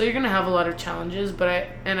 So you're going to have a lot of challenges, but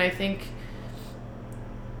I think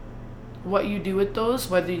what you do with those,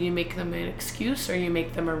 whether you make them an excuse or you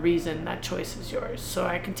make them a reason, that choice is yours. So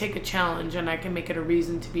I can take a challenge and I can make it a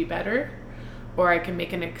reason to be better, or I can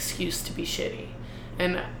make an excuse to be shitty.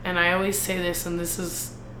 And I always say this, and this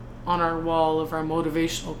is on our wall of our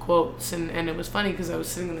motivational quotes, and it was funny because I was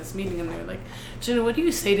sitting in this meeting and they're like, Jenna, what do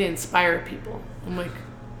you say to inspire people? I'm like,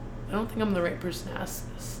 I don't think I'm the right person to ask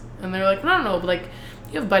this. And they're like, no, but like,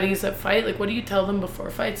 you have buddies that fight, like what do you tell them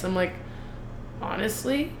before fights? I'm like,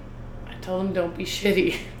 honestly, I tell them don't be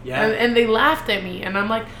shitty. Yeah. And they laughed at me, and I'm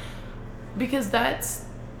like, because that's,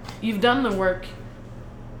 you've done the work,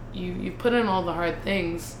 you put in all the hard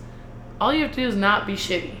things, all you have to do is not be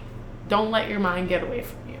shitty. Don't let your mind get away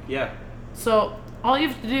from you. Yeah. So all you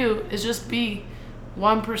have to do is just be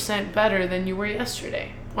 1% better than you were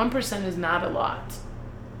yesterday. 1% is not a lot,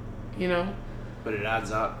 you know? But it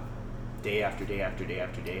adds up day after day after day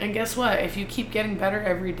after day. And guess what? If you keep getting better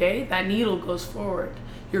every day, that needle goes forward.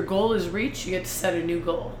 Your goal is reached, you get to set a new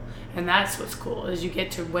goal. And that's what's cool, is you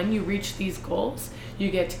get to, when you reach these goals,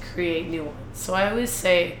 you get to create new ones. So I always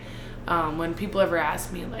say, when people ever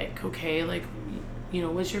ask me, like, okay, like, you know,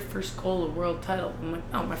 what's your first goal, a world title? I'm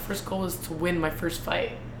like, no, my first goal was to win my first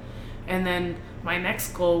fight. And then my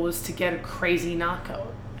next goal was to get a crazy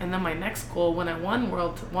knockout. And then my next goal, when I won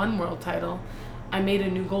world title, I made a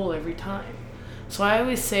new goal every time. So I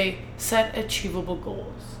always say, set achievable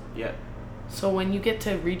goals. Yeah. So when you get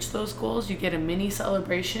to reach those goals, you get a mini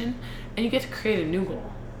celebration and you get to create a new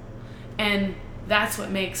goal. And that's what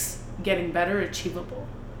makes getting better achievable.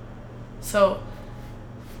 So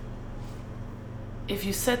if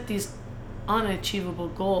you set these unachievable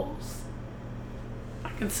goals, I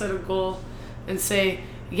can set a goal and say,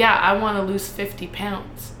 yeah, I want to lose 50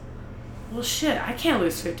 pounds. Well, shit, I can't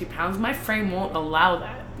lose 50 pounds. My frame won't allow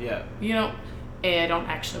that. Yeah. You know, I don't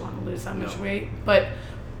actually want to lose that much weight, but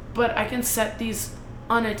I can set these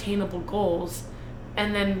unattainable goals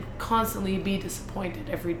and then constantly be disappointed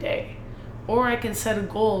every day. Or I can set a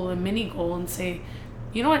goal, a mini goal, and say,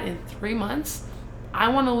 you know what, in 3 months, I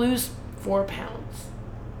want to lose 4 pounds.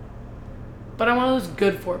 But I want to lose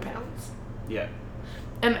good 4 pounds. Yeah.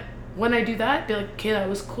 And when I do that, be like, okay, that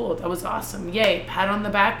was cool. That was awesome. Yay, pat on the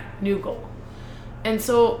back, new goal. And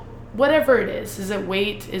so whatever it is it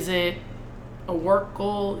weight? Is it a work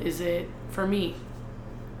goal? Is it, for me,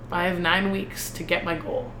 I have 9 weeks to get my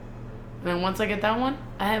goal. And then once I get that one,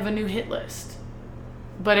 I have a new hit list.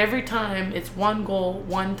 But every time, it's one goal,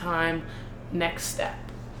 one time, next step.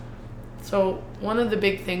 So one of the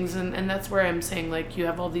big things, and that's where I'm saying, like, you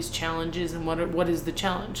have all these challenges, and what is the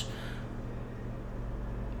challenge?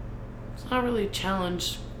 It's not really a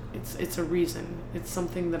challenge. It's a reason. It's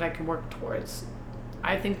something that I can work towards.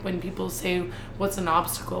 I think when people say, what's an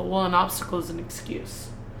obstacle? Well, an obstacle is an excuse.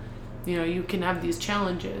 You know, you can have these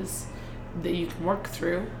challenges that you can work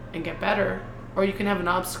through and get better, or you can have an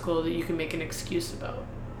obstacle that you can make an excuse about.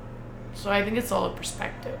 So I think it's all a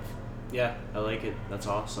perspective. Yeah, I like it. That's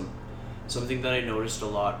awesome. Something that I noticed a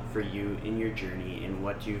lot for you in your journey and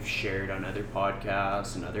what you've shared on other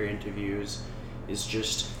podcasts and other interviews is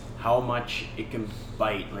just how much it can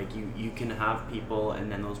bite. Like you can have people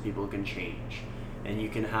and then those people can change. And you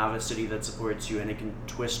can have a city that supports you and it can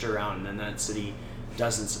twist around and then that city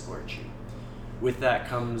doesn't support you. With that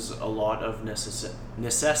comes a lot of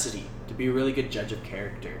necessity to be a really good judge of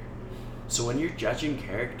character. So when you're judging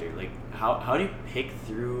character, like how do you pick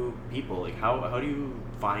through people? Like how do you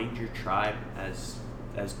find your tribe, as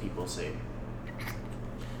people say?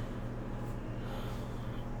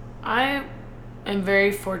 I am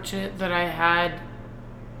very fortunate that I had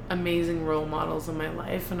amazing role models in my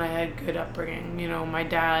life and I had good upbringing. You know, my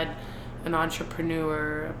dad, an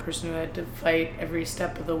entrepreneur, a person who had to fight every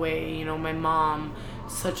step of the way. You know, my mom,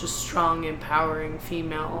 such a strong, empowering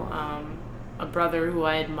female. A brother who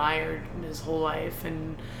I admired his whole life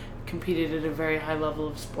and competed at a very high level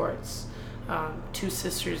of sports. Two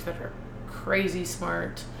sisters that are crazy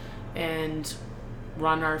smart and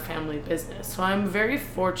run our family business. So I'm very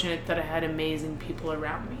fortunate that I had amazing people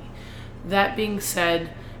around me. That being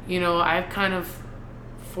said, you know, I've kind of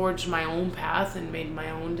forged my own path and made my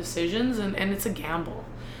own decisions, and it's a gamble.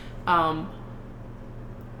 But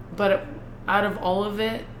out of all of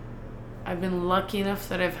it, I've been lucky enough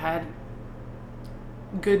that I've had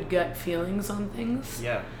good gut feelings on things.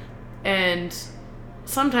 Yeah. And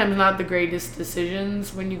sometimes not the greatest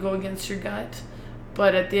decisions when you go against your gut,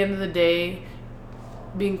 but at the end of the day,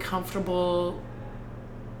 being comfortable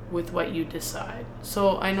with what you decide.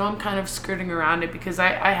 So I know I'm kind of skirting around it because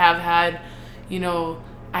I have had, you know,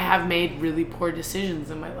 I have made really poor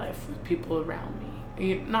decisions in my life with people around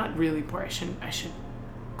me. Not really poor, I should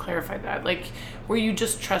clarify that. Like, where you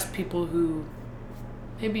just trust people who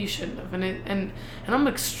maybe you shouldn't have. And I'm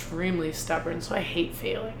extremely stubborn, so I hate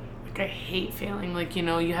failing. Like, I hate failing. Like, you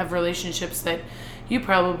know, you have relationships that you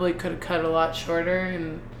probably could have cut a lot shorter,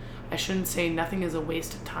 and I shouldn't say nothing is a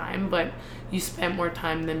waste of time, but you spent more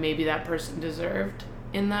time than maybe that person deserved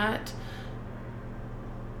in that.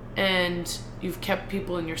 And you've kept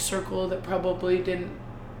people in your circle that probably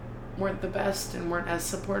weren't the best and weren't as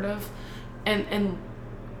supportive. And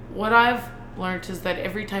what I've learned is that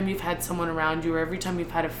every time you've had someone around you or every time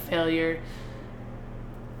you've had a failure,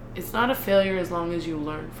 it's not a failure as long as you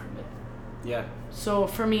learn from it. Yeah. So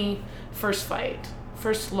for me, first fight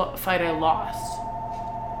I lost.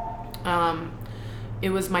 It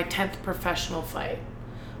was my 10th professional fight.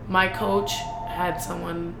 My coach had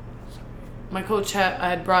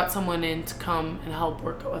brought someone in to come and help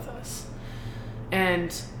work with us.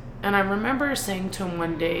 And I remember saying to him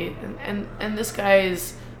one day, and this guy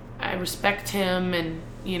I respect him, and,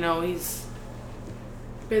 you know, he's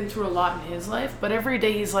been through a lot in his life, but every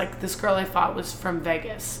day he's like, this girl I fought was from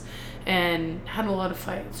Vegas and had a lot of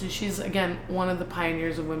fights. And she's, again, one of the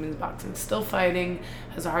pioneers of women's boxing, still fighting,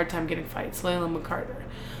 has a hard time getting fights, Layla McCarter.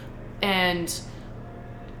 And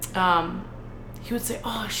he would say,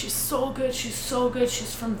 oh, she's so good,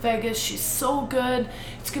 she's from Vegas, she's so good,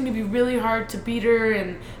 it's going to be really hard to beat her,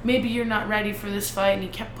 and maybe you're not ready for this fight. And he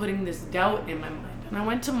kept putting this doubt in my mind. And I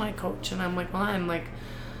went to my coach, and I'm like, well,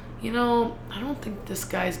 you know, I don't think this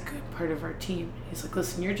guy's a good part of our team. He's like,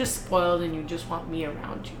 listen, you're just spoiled and you just want me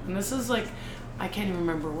around you. And this is like, I can't even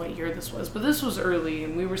remember what year this was, but this was early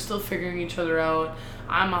and we were still figuring each other out.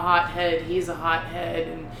 I'm a hothead, he's a hothead,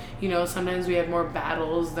 and, you know, sometimes we had more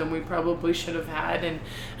battles than we probably should have had. And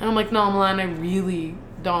I'm like, no, Milan, I really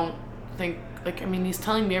don't think, like, I mean, he's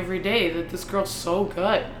telling me every day that this girl's so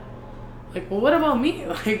good. Like, well, what about me?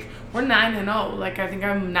 Like, we're 9-0. Like, I think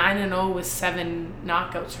I'm 9-0 with 7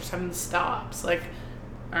 knockouts or 7 stops. Like,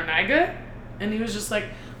 aren't I good? And he was just like,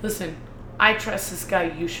 listen, I trust this guy.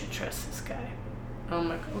 You should trust this guy. And I'm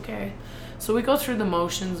like, okay. So we go through the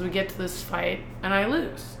motions. We get to this fight, and I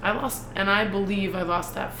lose. I lost, and I believe I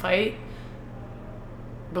lost that fight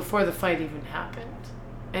before the fight even happened.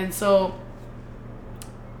 And so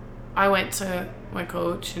I went to my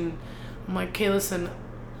coach, and I'm like, okay, listen,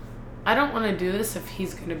 I don't want to do this if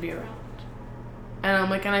he's going to be around. And I'm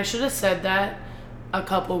like, and I should have said that a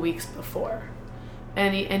couple weeks before.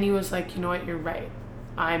 And he was like, you know what, you're right.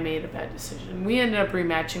 I made a bad decision. We ended up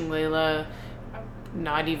rematching Layla,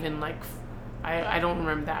 not even like, I don't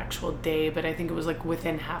remember the actual day, but I think it was like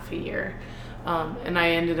within half a year. And I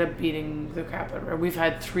ended up beating the crap out of her. We've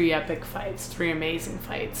had 3 epic fights, 3 amazing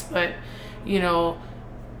fights. But, you know,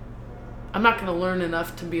 I'm not going to learn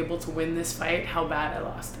enough to be able to win this fight, how bad I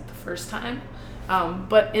lost it the first time.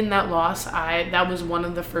 But in that loss, that was one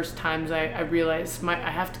of the first times I realized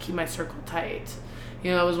I have to keep my circle tight.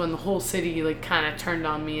 You know, that was when the whole city, like, kind of turned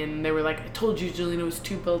on me, and they were like, I told you Jelena was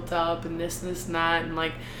too built up, and this and that, and,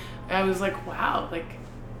 like, I was like, wow, like,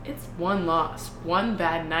 it's one loss, one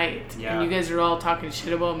bad night, and you guys are all talking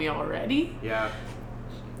shit about me already? Yeah.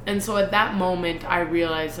 And so at that moment, I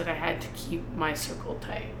realized that I had to keep my circle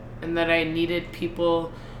tight, and that I needed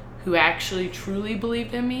people who actually truly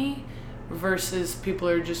believed in me versus people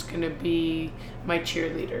who are just going to be my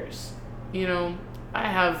cheerleaders. You know, I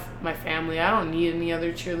have my family. I don't need any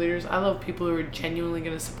other cheerleaders. I love people who are genuinely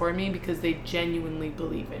going to support me because they genuinely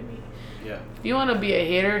believe in me. Yeah. If you want to be a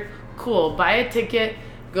hater, cool. Buy a ticket,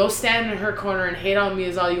 go stand in her corner and hate on me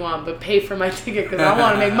as all you want, but pay for my ticket because I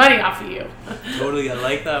want to make money off of you. Totally, I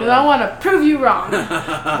like that. Because I want to prove you wrong.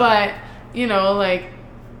 But, you know, like,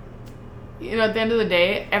 you know, at the end of the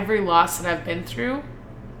day, every loss that I've been through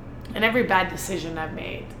and every bad decision I've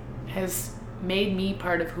made has made me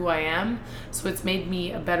part of who I am. So it's made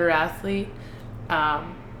me a better athlete,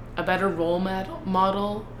 a better role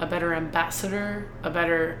model, a better ambassador, a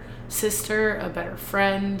better sister, a better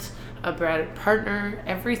friend, a better partner.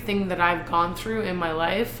 Everything that I've gone through in my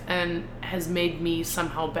life and has made me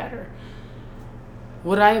somehow better.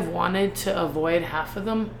 Would I have wanted to avoid half of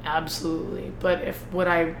them? Absolutely. But would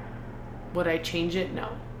I change it? No.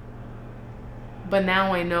 But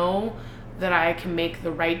now I know that I can make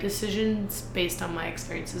the right decisions based on my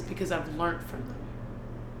experiences because I've learned from them.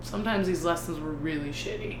 Sometimes these lessons were really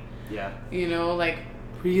shitty. Yeah. You know, like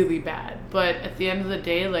really bad. But at the end of the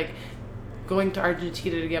day, like going to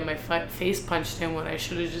Argentina to get my face punched in when I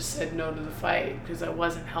should have just said no to the fight because I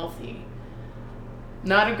wasn't healthy.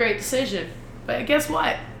 Not a great decision. But guess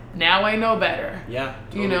what? Now I know better. Yeah.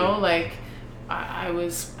 Totally. You know, like I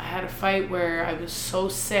had a fight where I was so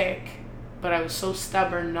sick, but I was so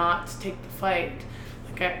stubborn not to take the fight.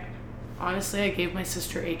 Like I gave my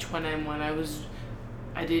sister H1N1.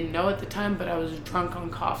 I didn't know at the time, but I was drunk on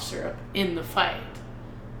cough syrup in the fight.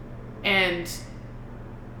 And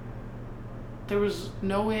there was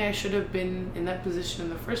no way I should have been in that position in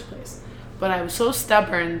the first place. But I was so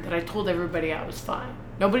stubborn that I told everybody I was fine.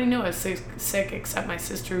 Nobody knew I was sick except my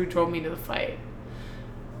sister who drove me to the fight.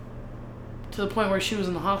 To the point where she was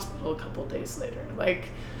in the hospital a couple of days later. Like,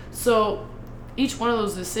 so each one of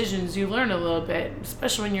those decisions you learn a little bit,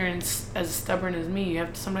 especially when you're as stubborn as me. You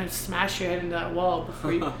have to sometimes smash your head into that wall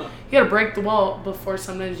before you gotta break the wall before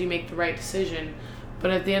sometimes you make the right decision.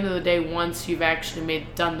 But at the end of the day, once you've actually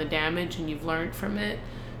done the damage and you've learned from it,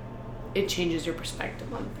 it changes your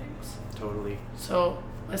perspective on things. Totally. So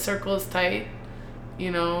my circle is tight,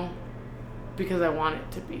 you know, because I want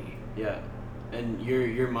it to be. Yeah. And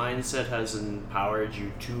your mindset has empowered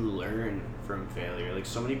you to learn from failure. Like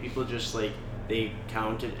so many people just like they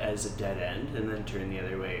count it as a dead end and then turn the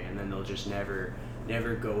other way, and then they'll just never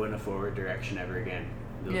go in a forward direction ever again.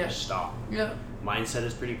 They'll just stop. Yeah. Mindset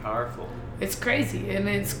is pretty powerful. It's crazy, and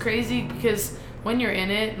it's crazy because when you're in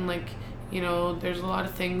it, and like, you know, there's a lot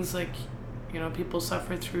of things like, you know, people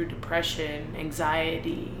suffer through depression,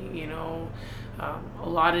 anxiety, you know, a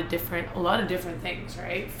lot of different things,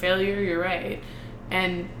 right? Failure, you're right,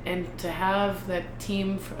 and to have that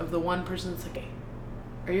team of the one person that's like, hey,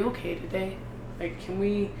 are you okay today? Like, can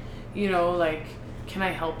we, you know, like, can I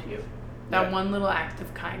help you? That one little act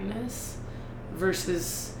of kindness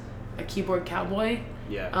versus a keyboard cowboy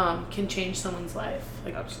can change someone's life.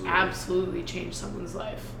 Like, absolutely change someone's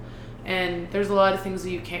life. And there's a lot of things that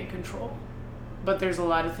you can't control, but there's a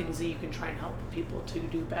lot of things that you can try and help people to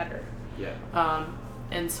do better. Yeah.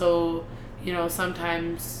 And so, you know,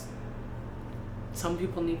 sometimes some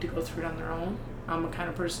people need to go through it on their own. I'm a kind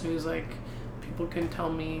of person who's like, people can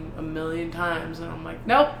tell me a million times and I'm like,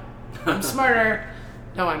 nope, I'm smarter.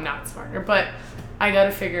 No, I'm not smarter, but I got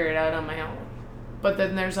to figure it out on my own. But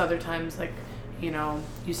then there's other times like, you know,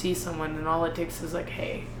 you see someone and all it takes is like,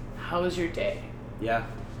 hey, how was your day? Yeah.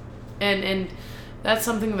 And that's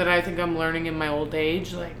something that I think I'm learning in my old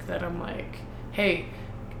age, like that I'm like, hey,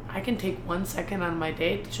 I can take 1 second on my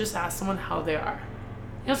day to just ask someone how they are.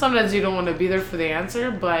 You know, sometimes you don't want to be there for the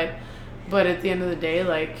answer, but at the end of the day,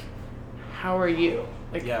 like, how are you?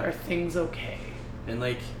 Like, are things okay? And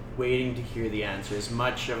like waiting to hear the answer, as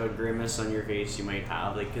much of a grimace on your face you might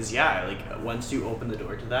have, like, because like once you open the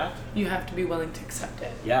door to that, you have to be willing to accept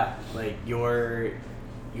it. Yeah, like you're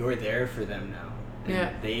there for them now.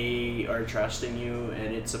 And they are trusting you,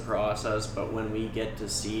 and it's a process, but when we get to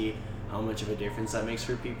see how much of a difference that makes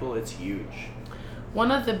for people, it's huge.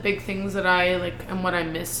 One of the big things that I like and what I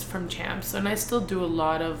missed from Champs, and I still do a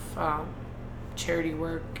lot of charity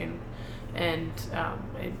work and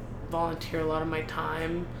I volunteer a lot of my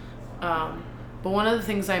time, but one of the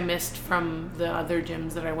things I missed from the other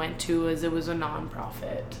gyms that I went to is it was a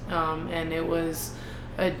non-profit, and it was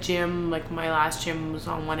a gym, like my last gym was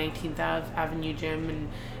on 118th Avenue gym,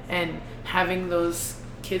 and having those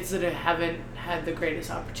kids that haven't had the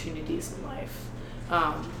greatest opportunities in life,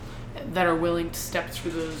 that are willing to step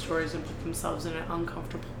through those doors and put themselves in an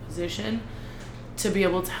uncomfortable position to be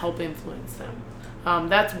able to help influence them.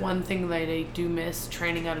 That's one thing that I do miss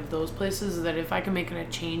training out of those places, is that if I can make a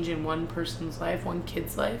change in one person's life, one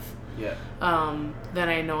kid's life, then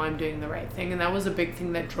I know I'm doing the right thing. And that was a big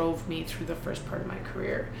thing that drove me through the first part of my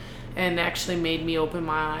career and actually made me open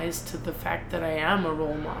my eyes to the fact that I am a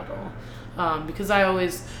role model. Because I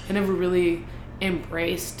never really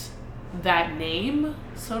embraced that name,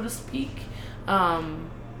 so to speak. I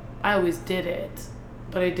always did it,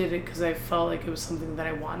 but I did it because I felt like it was something that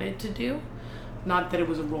I wanted to do, not that it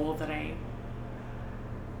was a role that I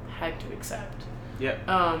had to accept. Yeah.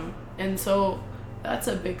 And so that's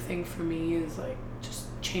a big thing for me, is like just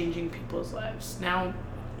changing people's lives. Now,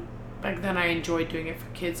 back then I enjoyed doing it for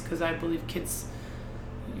kids because I believe kids,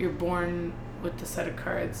 you're born with the set of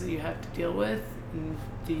cards that you have to deal with and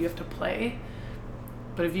that you have to play.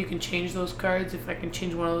 But if you can change those cards, if I can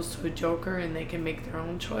change one of those to a joker and they can make their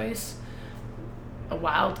own choice, a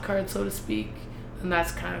wild card, so to speak, then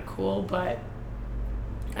that's kind of cool. But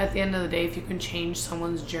at the end of the day, if you can change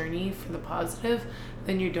someone's journey for the positive,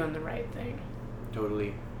 then you're doing the right thing.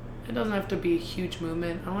 Totally. It doesn't have to be a huge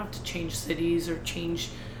movement. I don't have to change cities or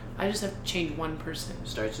I just have to change one person.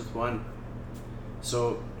 Starts with one.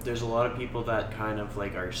 So there's a lot of people that kind of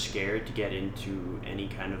like are scared to get into any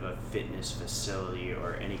kind of a fitness facility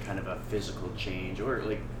or any kind of a physical change, or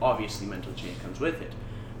like obviously mental change comes with it.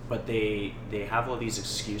 But they have all these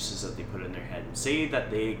excuses that they put in their head, and say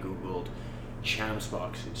that they Googled Champs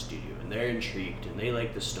Boxing Studio and they're intrigued and they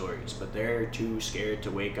like the stories, but they're too scared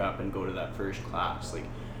to wake up and go to that first class. Like,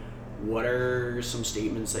 what are some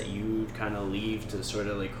statements that you'd kind of leave to sort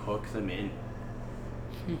of like hook them in?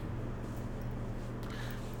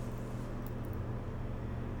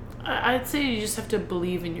 I'd say you just have to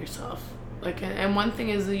believe in yourself. Like, and one thing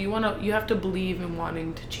is that you have to believe in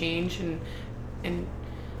wanting to change and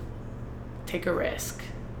take a risk.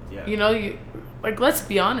 Yeah. You know, let's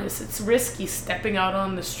be honest, it's risky stepping out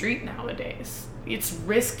on the street nowadays. It's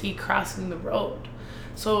risky crossing the road.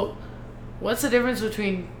 So what's the difference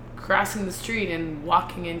between crossing the street and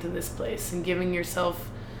walking into this place and giving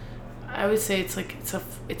yourself, I would say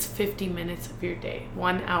it's 50 minutes of your day,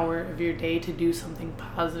 1 hour of your day to do something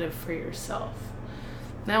positive for yourself.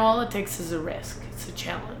 Now all it takes is a risk. It's a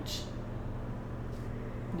challenge.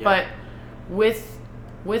 Yeah. But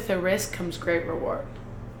with a risk comes great reward.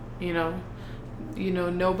 You know,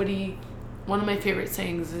 nobody, one of my favorite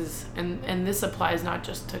sayings is, and this applies not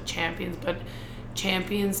just to champions, but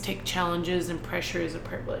champions take challenges and pressure as a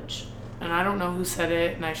privilege. And I don't know who said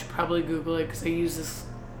it, and I should probably Google it because I use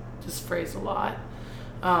this phrase a lot.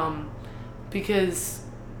 Because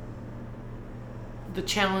the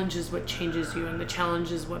challenge is what changes you, and the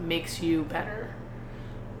challenge is what makes you better.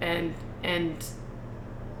 And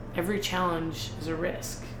every challenge is a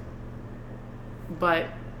risk. But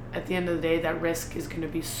at the end of the day, that risk is going to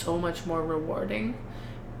be so much more rewarding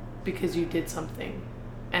because you did something.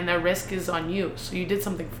 And that risk is on you. So you did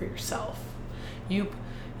something for yourself. You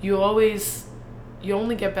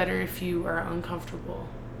only get better if you are uncomfortable.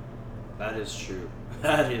 That is true.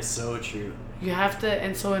 That is so true. You have to,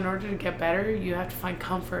 and so in order to get better, you have to find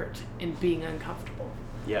comfort in being uncomfortable.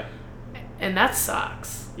 Yeah. And that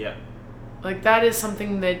sucks. Yeah. Like, that is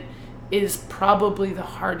something that is probably the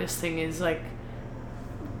hardest thing, is like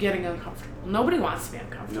getting uncomfortable. Nobody wants to be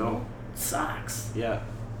uncomfortable. No. It sucks. Yeah.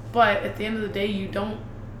 But at the end of the day, you don't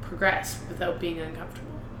progress without being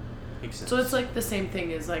uncomfortable. Makes sense. So it's like the same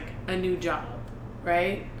thing as like a new job,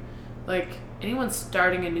 right? Like, anyone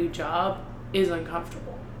starting a new job is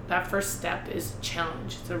uncomfortable. That first step is a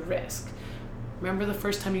challenge. It's a risk. Remember the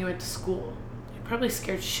first time you went to school? You're probably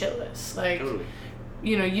scared shitless. Like, totally.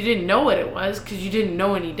 You know, you didn't know what it was because you didn't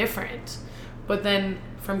know any different. But then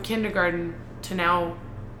from kindergarten to now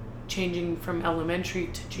changing from elementary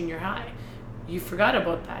to junior high, you forgot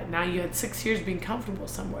about that. Now you had 6 years being comfortable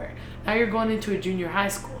somewhere. Now you're going into a junior high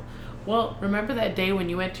school. Well, remember that day when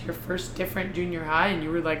you went to your first different junior high and you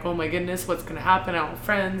were like, oh my goodness, what's going to happen? I don't have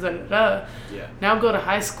friends, Yeah. Now go to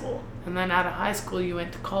high school. And then out of high school, you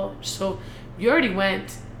went to college. So you already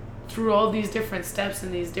went through all these different steps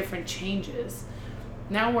and these different changes.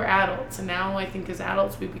 Now we're adults. And now I think as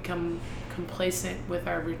adults, we become complacent with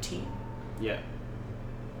our routine. Yeah.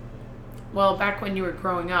 Well, back when you were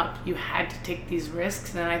growing up, you had to take these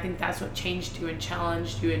risks. And I think that's what changed you and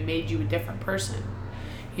challenged you and made you a different person.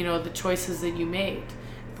 You know, the choices that you made,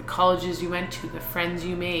 the colleges you went to, the friends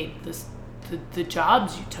you made, the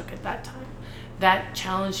jobs you took at that time. That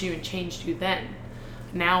challenged you and changed you then.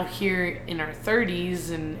 Now here in our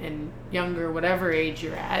 30s and younger, whatever age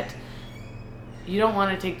you're at, you don't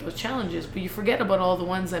want to take those challenges, but you forget about all the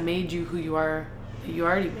ones that made you who you are, that you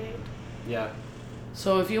already made. Yeah.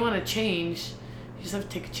 So if you want to change, you just have to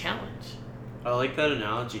take a challenge. I like that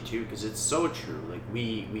analogy too, because it's so true. Like,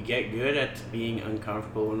 we get good at being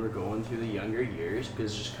uncomfortable when we're going through the younger years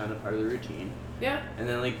because it's just kind of part of the routine. Yeah. And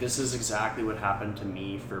then, like, this is exactly what happened to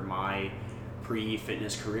me for my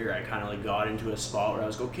pre-fitness career, I kind of like got into a spot where I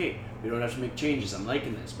was like, okay, we don't have to make changes, I'm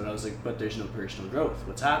liking this. But I was like, but there's no personal growth,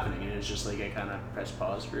 what's happening? And it's just like I kind of pressed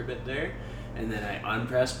pause for a bit there, and then I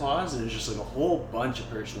unpressed pause, and it's just like a whole bunch of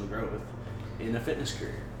personal growth in a fitness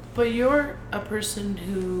career. But you're a person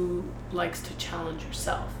who likes to challenge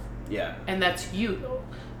yourself. Yeah. And that's you, though.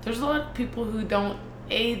 There's a lot of people who don't,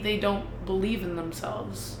 A, they don't believe in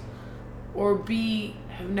themselves, or B,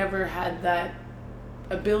 have never had that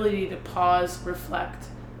ability to pause, reflect,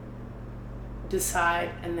 decide,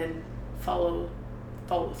 and then follow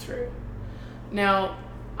through. Now,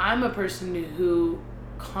 I'm a person who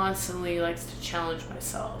constantly likes to challenge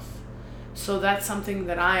myself. So that's something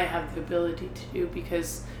that I have the ability to do,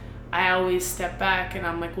 because I always step back and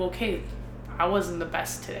I'm like, well, okay, I wasn't the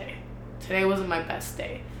best today. Today wasn't my best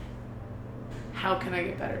day. How can I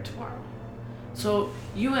get better tomorrow? So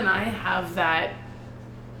you and I have that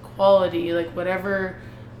quality, like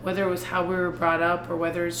whether it was how we were brought up, or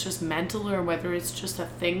whether it's just mental, or whether it's just a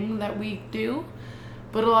thing that we do.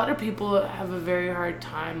 But a lot of people have a very hard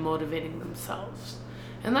time motivating themselves.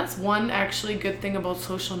 And that's one actually good thing about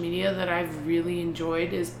social media that I've really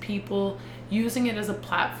enjoyed, is people using it as a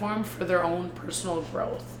platform for their own personal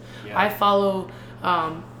growth. Yeah. I follow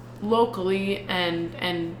locally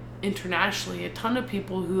and internationally a ton of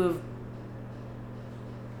people who have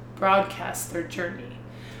broadcast their journey.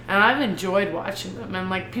 And I've enjoyed watching them. And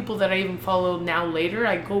like people that I even follow now later,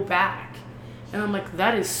 I go back and I'm like,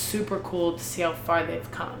 that is super cool to see how far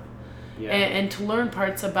they've come. Yeah. And to learn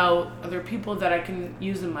parts about other people that I can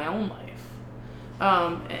use in my own life.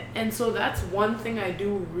 And so that's one thing I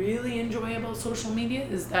do really enjoy about social media,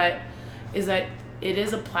 is that it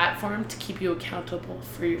is a platform to keep you accountable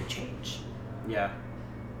for your change. Yeah.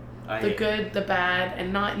 The good, the bad,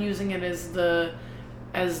 and not using it as the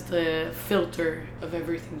filter of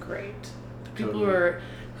everything great. The people totally.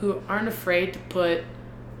 who aren't afraid to put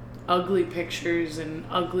ugly pictures and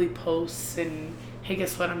ugly posts and, hey,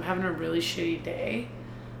 guess what? I'm having a really shitty day.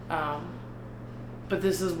 But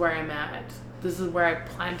this is where I'm at. This is where I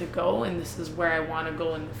plan to go, and this is where I want to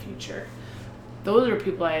go in the future. Those are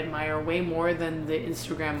people I admire way more than the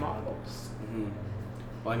Instagram models. Mm-hmm.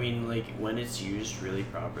 Well, I mean, like, when it's used really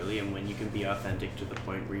properly, and when you can be authentic to the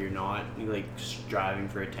point where you're not, like, striving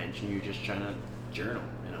for attention, you're just trying to journal,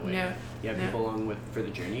 in a way. Yeah. People along with, for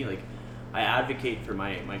the journey, like, I advocate for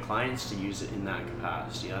my clients to use it in that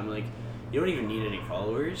capacity. I'm like, you don't even need any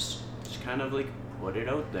followers, just kind of, like, put it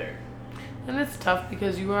out there. And it's tough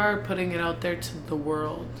because you are putting it out there to the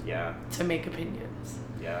world. Yeah. To make opinions.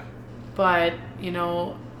 Yeah. But,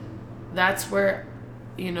 that's where,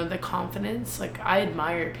 the confidence, like, I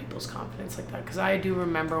admire people's confidence like that, because I do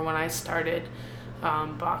remember when I started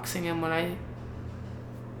boxing, and when I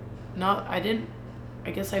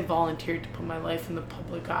guess I volunteered to put my life in the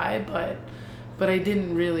public eye, but I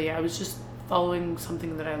didn't really. I was just following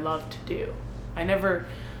something that I loved to do.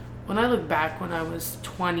 When I look back when I was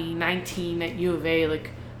 19 at U of A,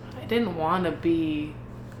 like, I didn't want to be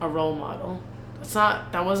a role model.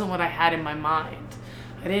 That wasn't what I had in my mind.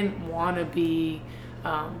 I didn't want to be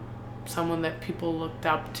someone that people looked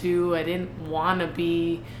up to. I didn't want to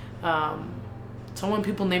be someone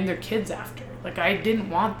people named their kids after. Like, I didn't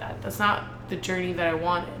want that. That's not the journey that I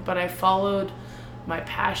wanted. But I followed my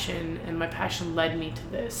passion, and my passion led me to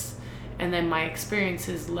this. And then my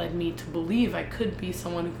experiences led me to believe I could be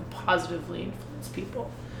someone who could positively influence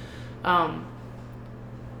people.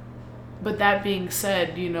 But that being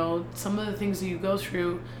said, some of the things that you go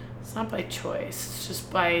through, it's not by choice. It's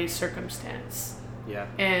just by circumstance. Yeah.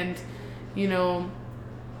 And,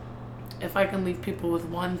 if I can leave people with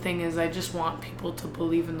one thing, is I just want people to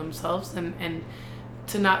believe in themselves and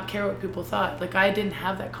to not care what people thought. Like, I didn't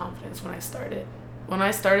have that confidence when I started. When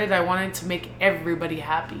I started, I wanted to make everybody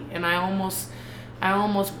happy, and I almost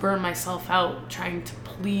burned myself out trying to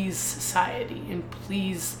please society and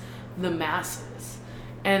please the masses.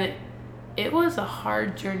 And it was a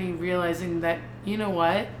hard journey, realizing that,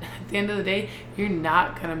 at the end of the day, you're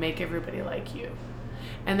not going to make everybody like you.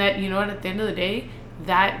 And that, at the end of the day,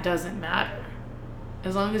 that doesn't matter.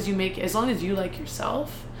 As long as you like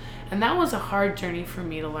yourself. And that was a hard journey for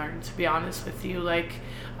me to learn, to be honest with you. Like,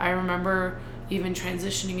 I remember even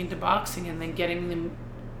transitioning into boxing and then getting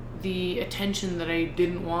the attention that I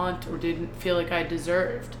didn't want or didn't feel like I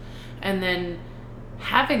deserved. And then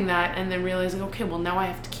having that, and then realizing, okay, well, now I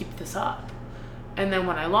have to keep this up. And then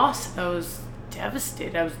when I lost it, I was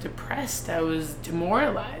devastated. I was depressed. I was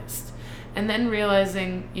demoralized. And then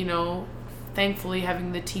realizing, thankfully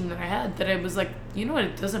having the team that I had, that I was like,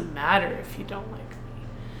 it doesn't matter if you don't like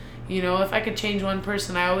me. If I could change one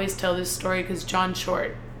person, I always tell this story because John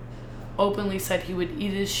Short openly said he would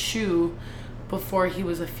eat his shoe before he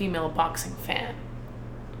was a female boxing fan.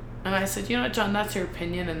 And I said, you know what, John, that's your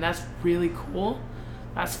opinion, and that's really cool.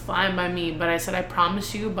 That's fine by me. But I said, I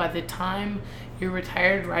promise you, by the time you're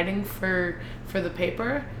retired writing for the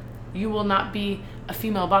paper, you will not be a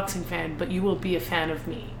female boxing fan, but you will be a fan of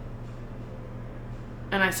me.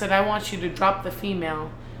 And I said, I want you to drop the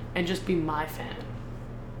female and just be my fan.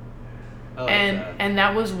 I like and that. and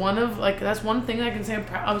that was one of, like, that's one thing I can say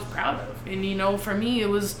I was proud of. And, you know, for me, it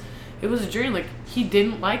was a journey. Like, he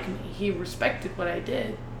didn't like me. He respected what I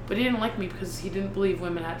did, but he didn't like me because he didn't believe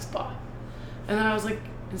women had a spot. And then I was like,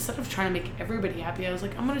 instead of trying to make everybody happy, I was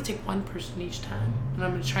like, I'm going to take one person each time, and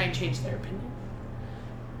I'm going to try and change their opinion.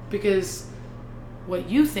 Because what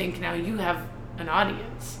you think, now you have an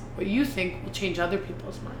audience. What you think will change other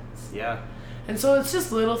people's minds. Yeah. And so it's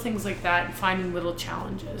just little things like that, and finding little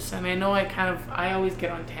challenges. And I know I always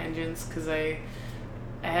get on tangents because I've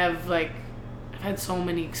had so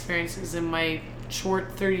many experiences in my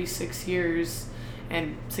short 36 years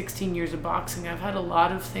and 16 years of boxing. I've had a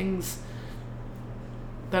lot of things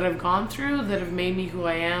that I've gone through that have made me who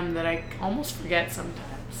I am that I almost forget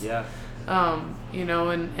sometimes. Yeah. You know,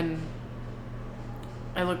 and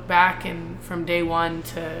I look back, and from day one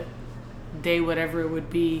to day whatever it would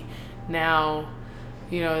be now,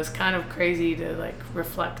 you know, it's kind of crazy to like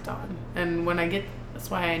reflect on. And that's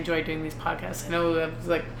why I enjoy doing these podcasts. I know it's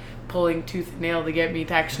like pulling tooth and nail to get me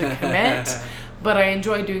to actually commit, but I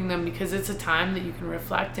enjoy doing them because it's a time that you can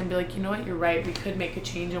reflect and be like, you know what, you're right, we could make a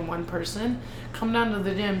change in one person. Come down to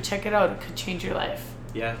the gym, check it out, it could change your life.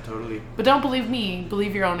 Yeah, totally. But don't believe me,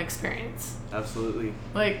 believe your own experience. Absolutely.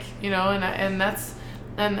 Like, you know, and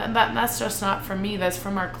that's just not from me, that's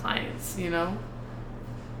from our clients, you know.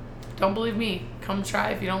 Don't believe me, come try.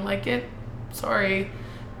 If you don't like it, sorry,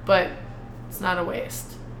 but it's not a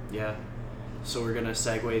waste. Yeah. So we're gonna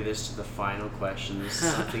segue this to the final question. This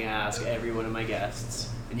is something I ask every one of my guests.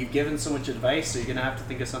 And you've given so much advice, so you're gonna have to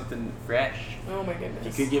think of something fresh. Oh my goodness.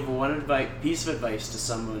 If you could give one piece of advice to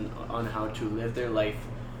someone on how to live their life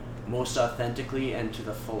most authentically and to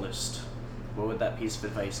the fullest, what would that piece of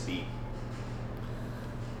advice be?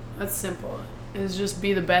 That's simple. Is just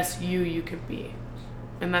be the best you could be.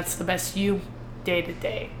 And that's the best you day to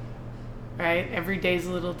day. Right? Every day's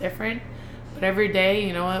a little different. But every day,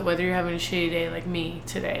 you know what, whether you're having a shitty day like me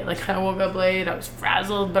today, like I woke up late, I was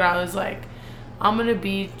frazzled, but I was like, I'm going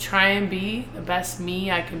to try and be the best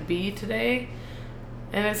me I can be today.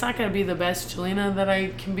 And it's not going to be the best Jelena that I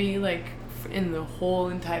can be, like, in the whole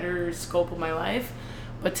entire scope of my life.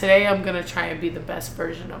 But today I'm going to try and be the best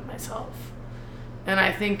version of myself. And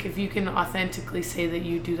I think if you can authentically say that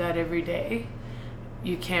you do that every day,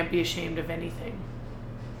 you can't be ashamed of anything.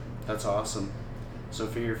 That's awesome. So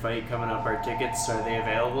for your fight coming up, are tickets, are they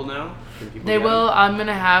available now? They will. I'm going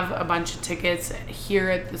to have a bunch of tickets here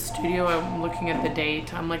at the studio. I'm looking at the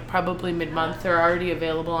date. I'm like probably mid-month. They're already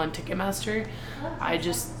available on Ticketmaster. I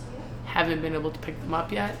just haven't been able to pick them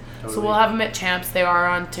up yet. Totally. So we'll have them at Champs. They are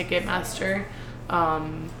on Ticketmaster.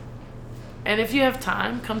 And if you have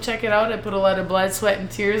time, come check it out. I put a lot of blood, sweat, and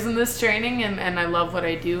tears in this training, and I love what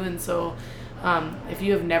I do. And so if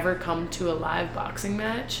you have never come to a live boxing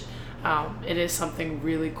match, it is something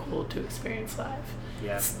really cool to experience live.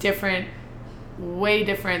 Yeah. It's different, way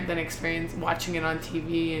different than watching it on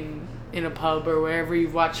TV and in a pub or wherever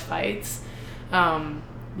you've watched fights.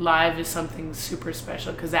 Live is something super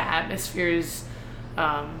special because the atmosphere is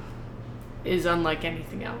unlike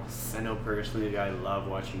anything else. I know personally I love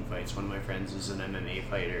watching fights. One of my friends is an MMA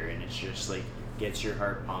fighter, and it's just like gets your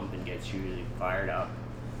heart pumping, gets you really fired up,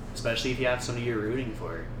 especially if you have somebody you're rooting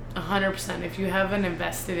for. 100%. If you have an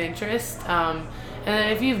invested interest, and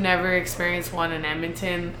then if you've never experienced one in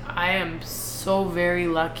Edmonton, I am so very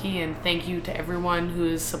lucky, and thank you to everyone who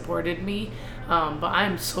has supported me. But I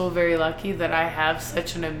am so very lucky that I have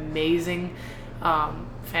such an amazing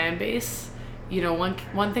fan base. You know,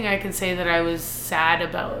 one thing I can say that I was sad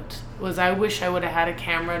about was I wish I would have had a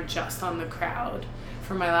camera just on the crowd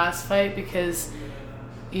for my last fight, because,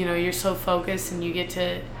 you know, you're so focused and you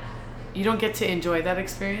don't get to enjoy that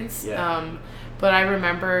experience. Yeah. But I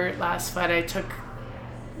remember last fight I took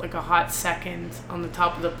like a hot second on the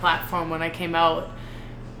top of the platform when I came out,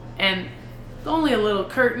 and only a little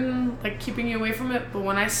curtain like keeping you away from it, but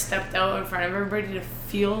when I stepped out in front of everybody to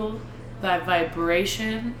feel that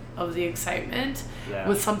vibration of the excitement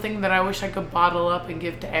was something that I wish I could bottle up and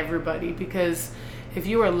give to everybody, because if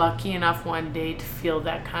you were lucky enough one day to feel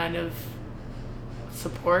that kind of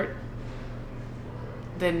support,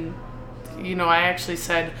 then, you know, I actually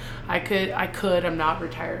said I'm not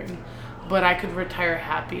retiring, but I could retire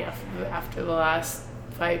happy after the last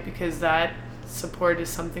fight, because that support is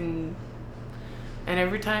something, And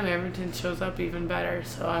every time Edmonton shows up, even better.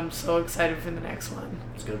 So I'm so excited for the next one.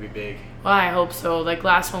 It's gonna be big. Well, I hope so. Like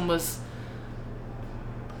last one was,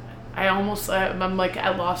 I'm like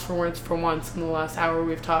at loss for words for once in the last hour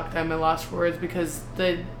we've talked. I'm at loss for words because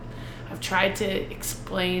I've tried to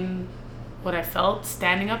explain what I felt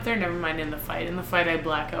standing up there. Never mind in the fight. In the fight, I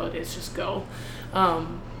black out. It's just go.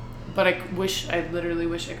 But I literally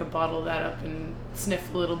wish I could bottle that up and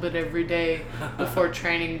sniff a little bit every day before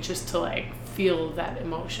training just to like feel that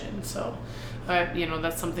emotion. So,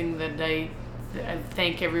 that's something that I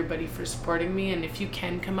thank everybody for supporting me. And if you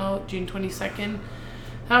can come out June 22nd,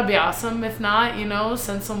 that would be awesome. If not,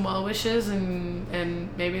 send some well wishes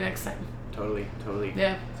and maybe next time. Totally.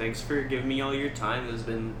 Yeah. Thanks for giving me all your time. This has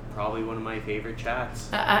been probably one of my favorite chats.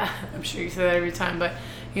 I'm sure you say that every time, but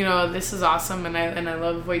this is awesome, and I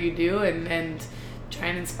love what you do, and try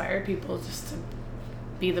and inspire people just to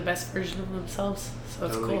be the best version of themselves. So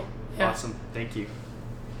it's Totally. cool. Yeah. Awesome. Thank you.